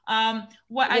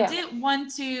 What I Yeah. did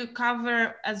want to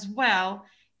cover as well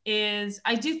is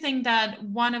I do think that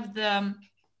one of the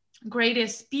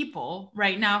greatest people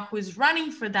right now who is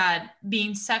running for that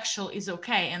being sexual is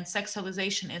okay and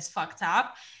sexualization is fucked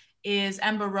up is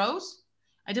Amber Rose.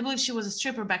 I do believe she was a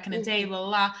stripper back in the day, Hmm. la la.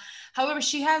 La. However,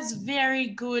 she has very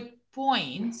good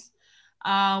points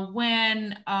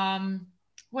when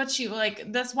what she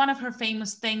like that's one of her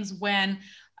famous things when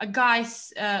a guy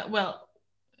well,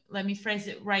 let me phrase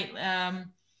it right.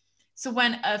 So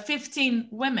when 15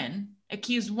 women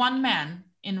accuse one man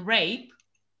in rape,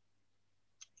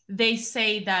 they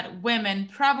say that women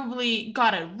probably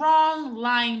got it wrong,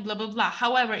 lying, blah, blah, blah.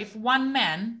 However, if one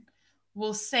man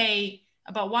will say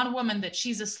about one woman that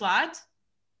she's a slut,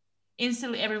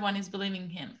 instantly everyone is believing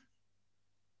him.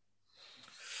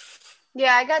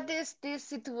 Yeah, I got this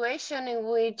situation in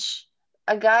which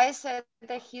a guy said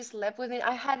that he slept with me.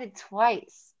 I had it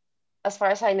twice, as far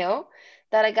as I know,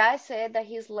 that a guy said that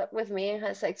he slept with me and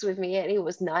had sex with me, and it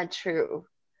was not true.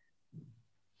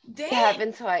 It Dang,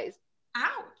 happened twice.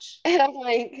 ouch. And I'm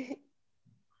like,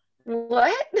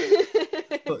 what?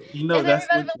 But And that's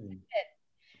everybody one believed thing. it.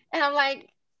 And I'm like,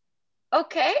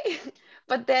 okay.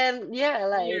 But then, yeah,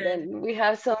 like, Weird. then we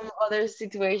have some other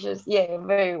situations. Yeah,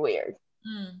 very weird.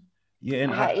 Mm. Yeah,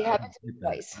 and It I happened don't to me get that.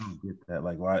 twice. I don't get that.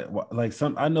 Like, why? Like,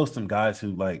 I know some guys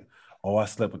who like, oh, I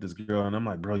slept with this girl, and I'm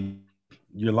like, bro,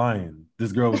 you're lying.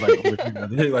 This girl was like over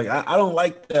here. Like, I don't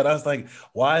like that. I was like,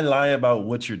 why lie about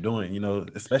what you're doing?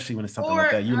 Especially when it's something like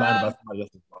Or that. You're lying about somebody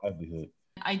else's livelihood.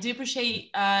 I do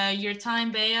appreciate your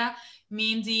time, Bea.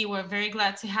 Me and Dee were very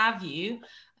glad to have you.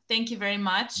 Thank you very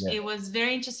much. Yeah, It was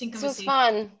very interesting This was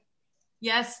conversation. fun.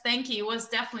 Yes, thank you. It was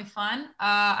definitely fun.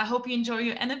 I hope you enjoy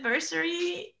your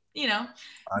anniversary. I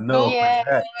know. Go Yeah,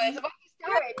 Congrats. it's about to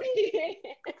start.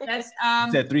 yes,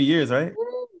 You said 3 years, right?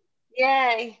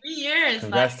 Yay. 3 years like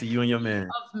Congrats to you and your man.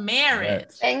 of marriage,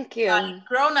 Congrats. Thank you.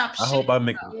 grown up I shit. hope I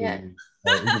make it to Yeah. you,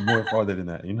 or even more farther than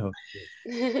that.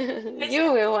 Guys,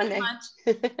 You will one day. much.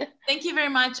 Thank you very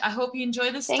much. I hope you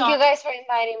enjoy this Thank talk. you guys for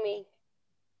inviting me.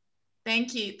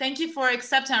 Thank you. Thank you for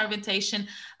accepting our invitation.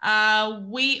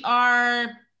 We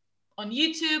are on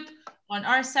YouTube, on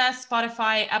RSS,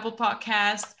 Spotify, Apple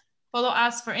Podcast. Follow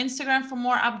us for Instagram for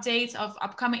more updates of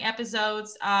upcoming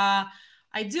episodes.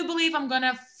 I do believe I'm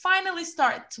gonna finally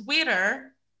start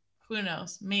Twitter. Who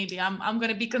knows? Maybe I'm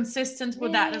gonna be consistent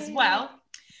with that as Yay. well.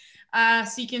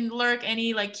 So you can lurk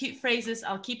any like cute phrases.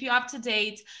 I'll keep you up to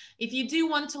date. If you do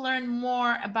want to learn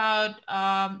more about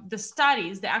the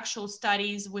studies, the actual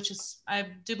studies, which is I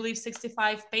do believe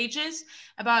 65 pages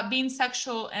about being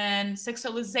sexual and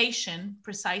sexualization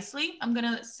precisely, I'm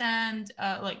gonna send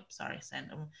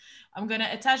I'm gonna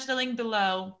attach the link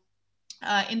below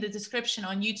in the description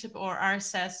on YouTube or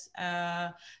RSS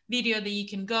video that you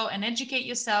can go and educate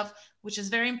yourself, which is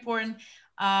very important.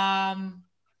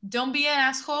 Don't be an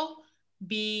asshole.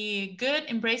 Be good.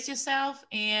 Embrace yourself.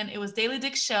 And it was Daily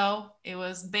Dick Show. It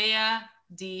was Bea,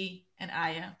 D, and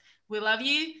Aya. We love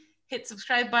you. Hit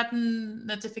subscribe button,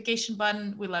 notification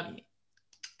button. We love you.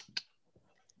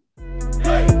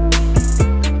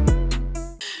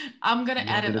 I'm gonna You want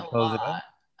me edit to a close lot. it out?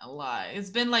 A lot. It's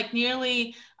been like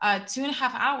nearly 2.5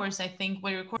 hours, I think,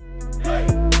 we recorded.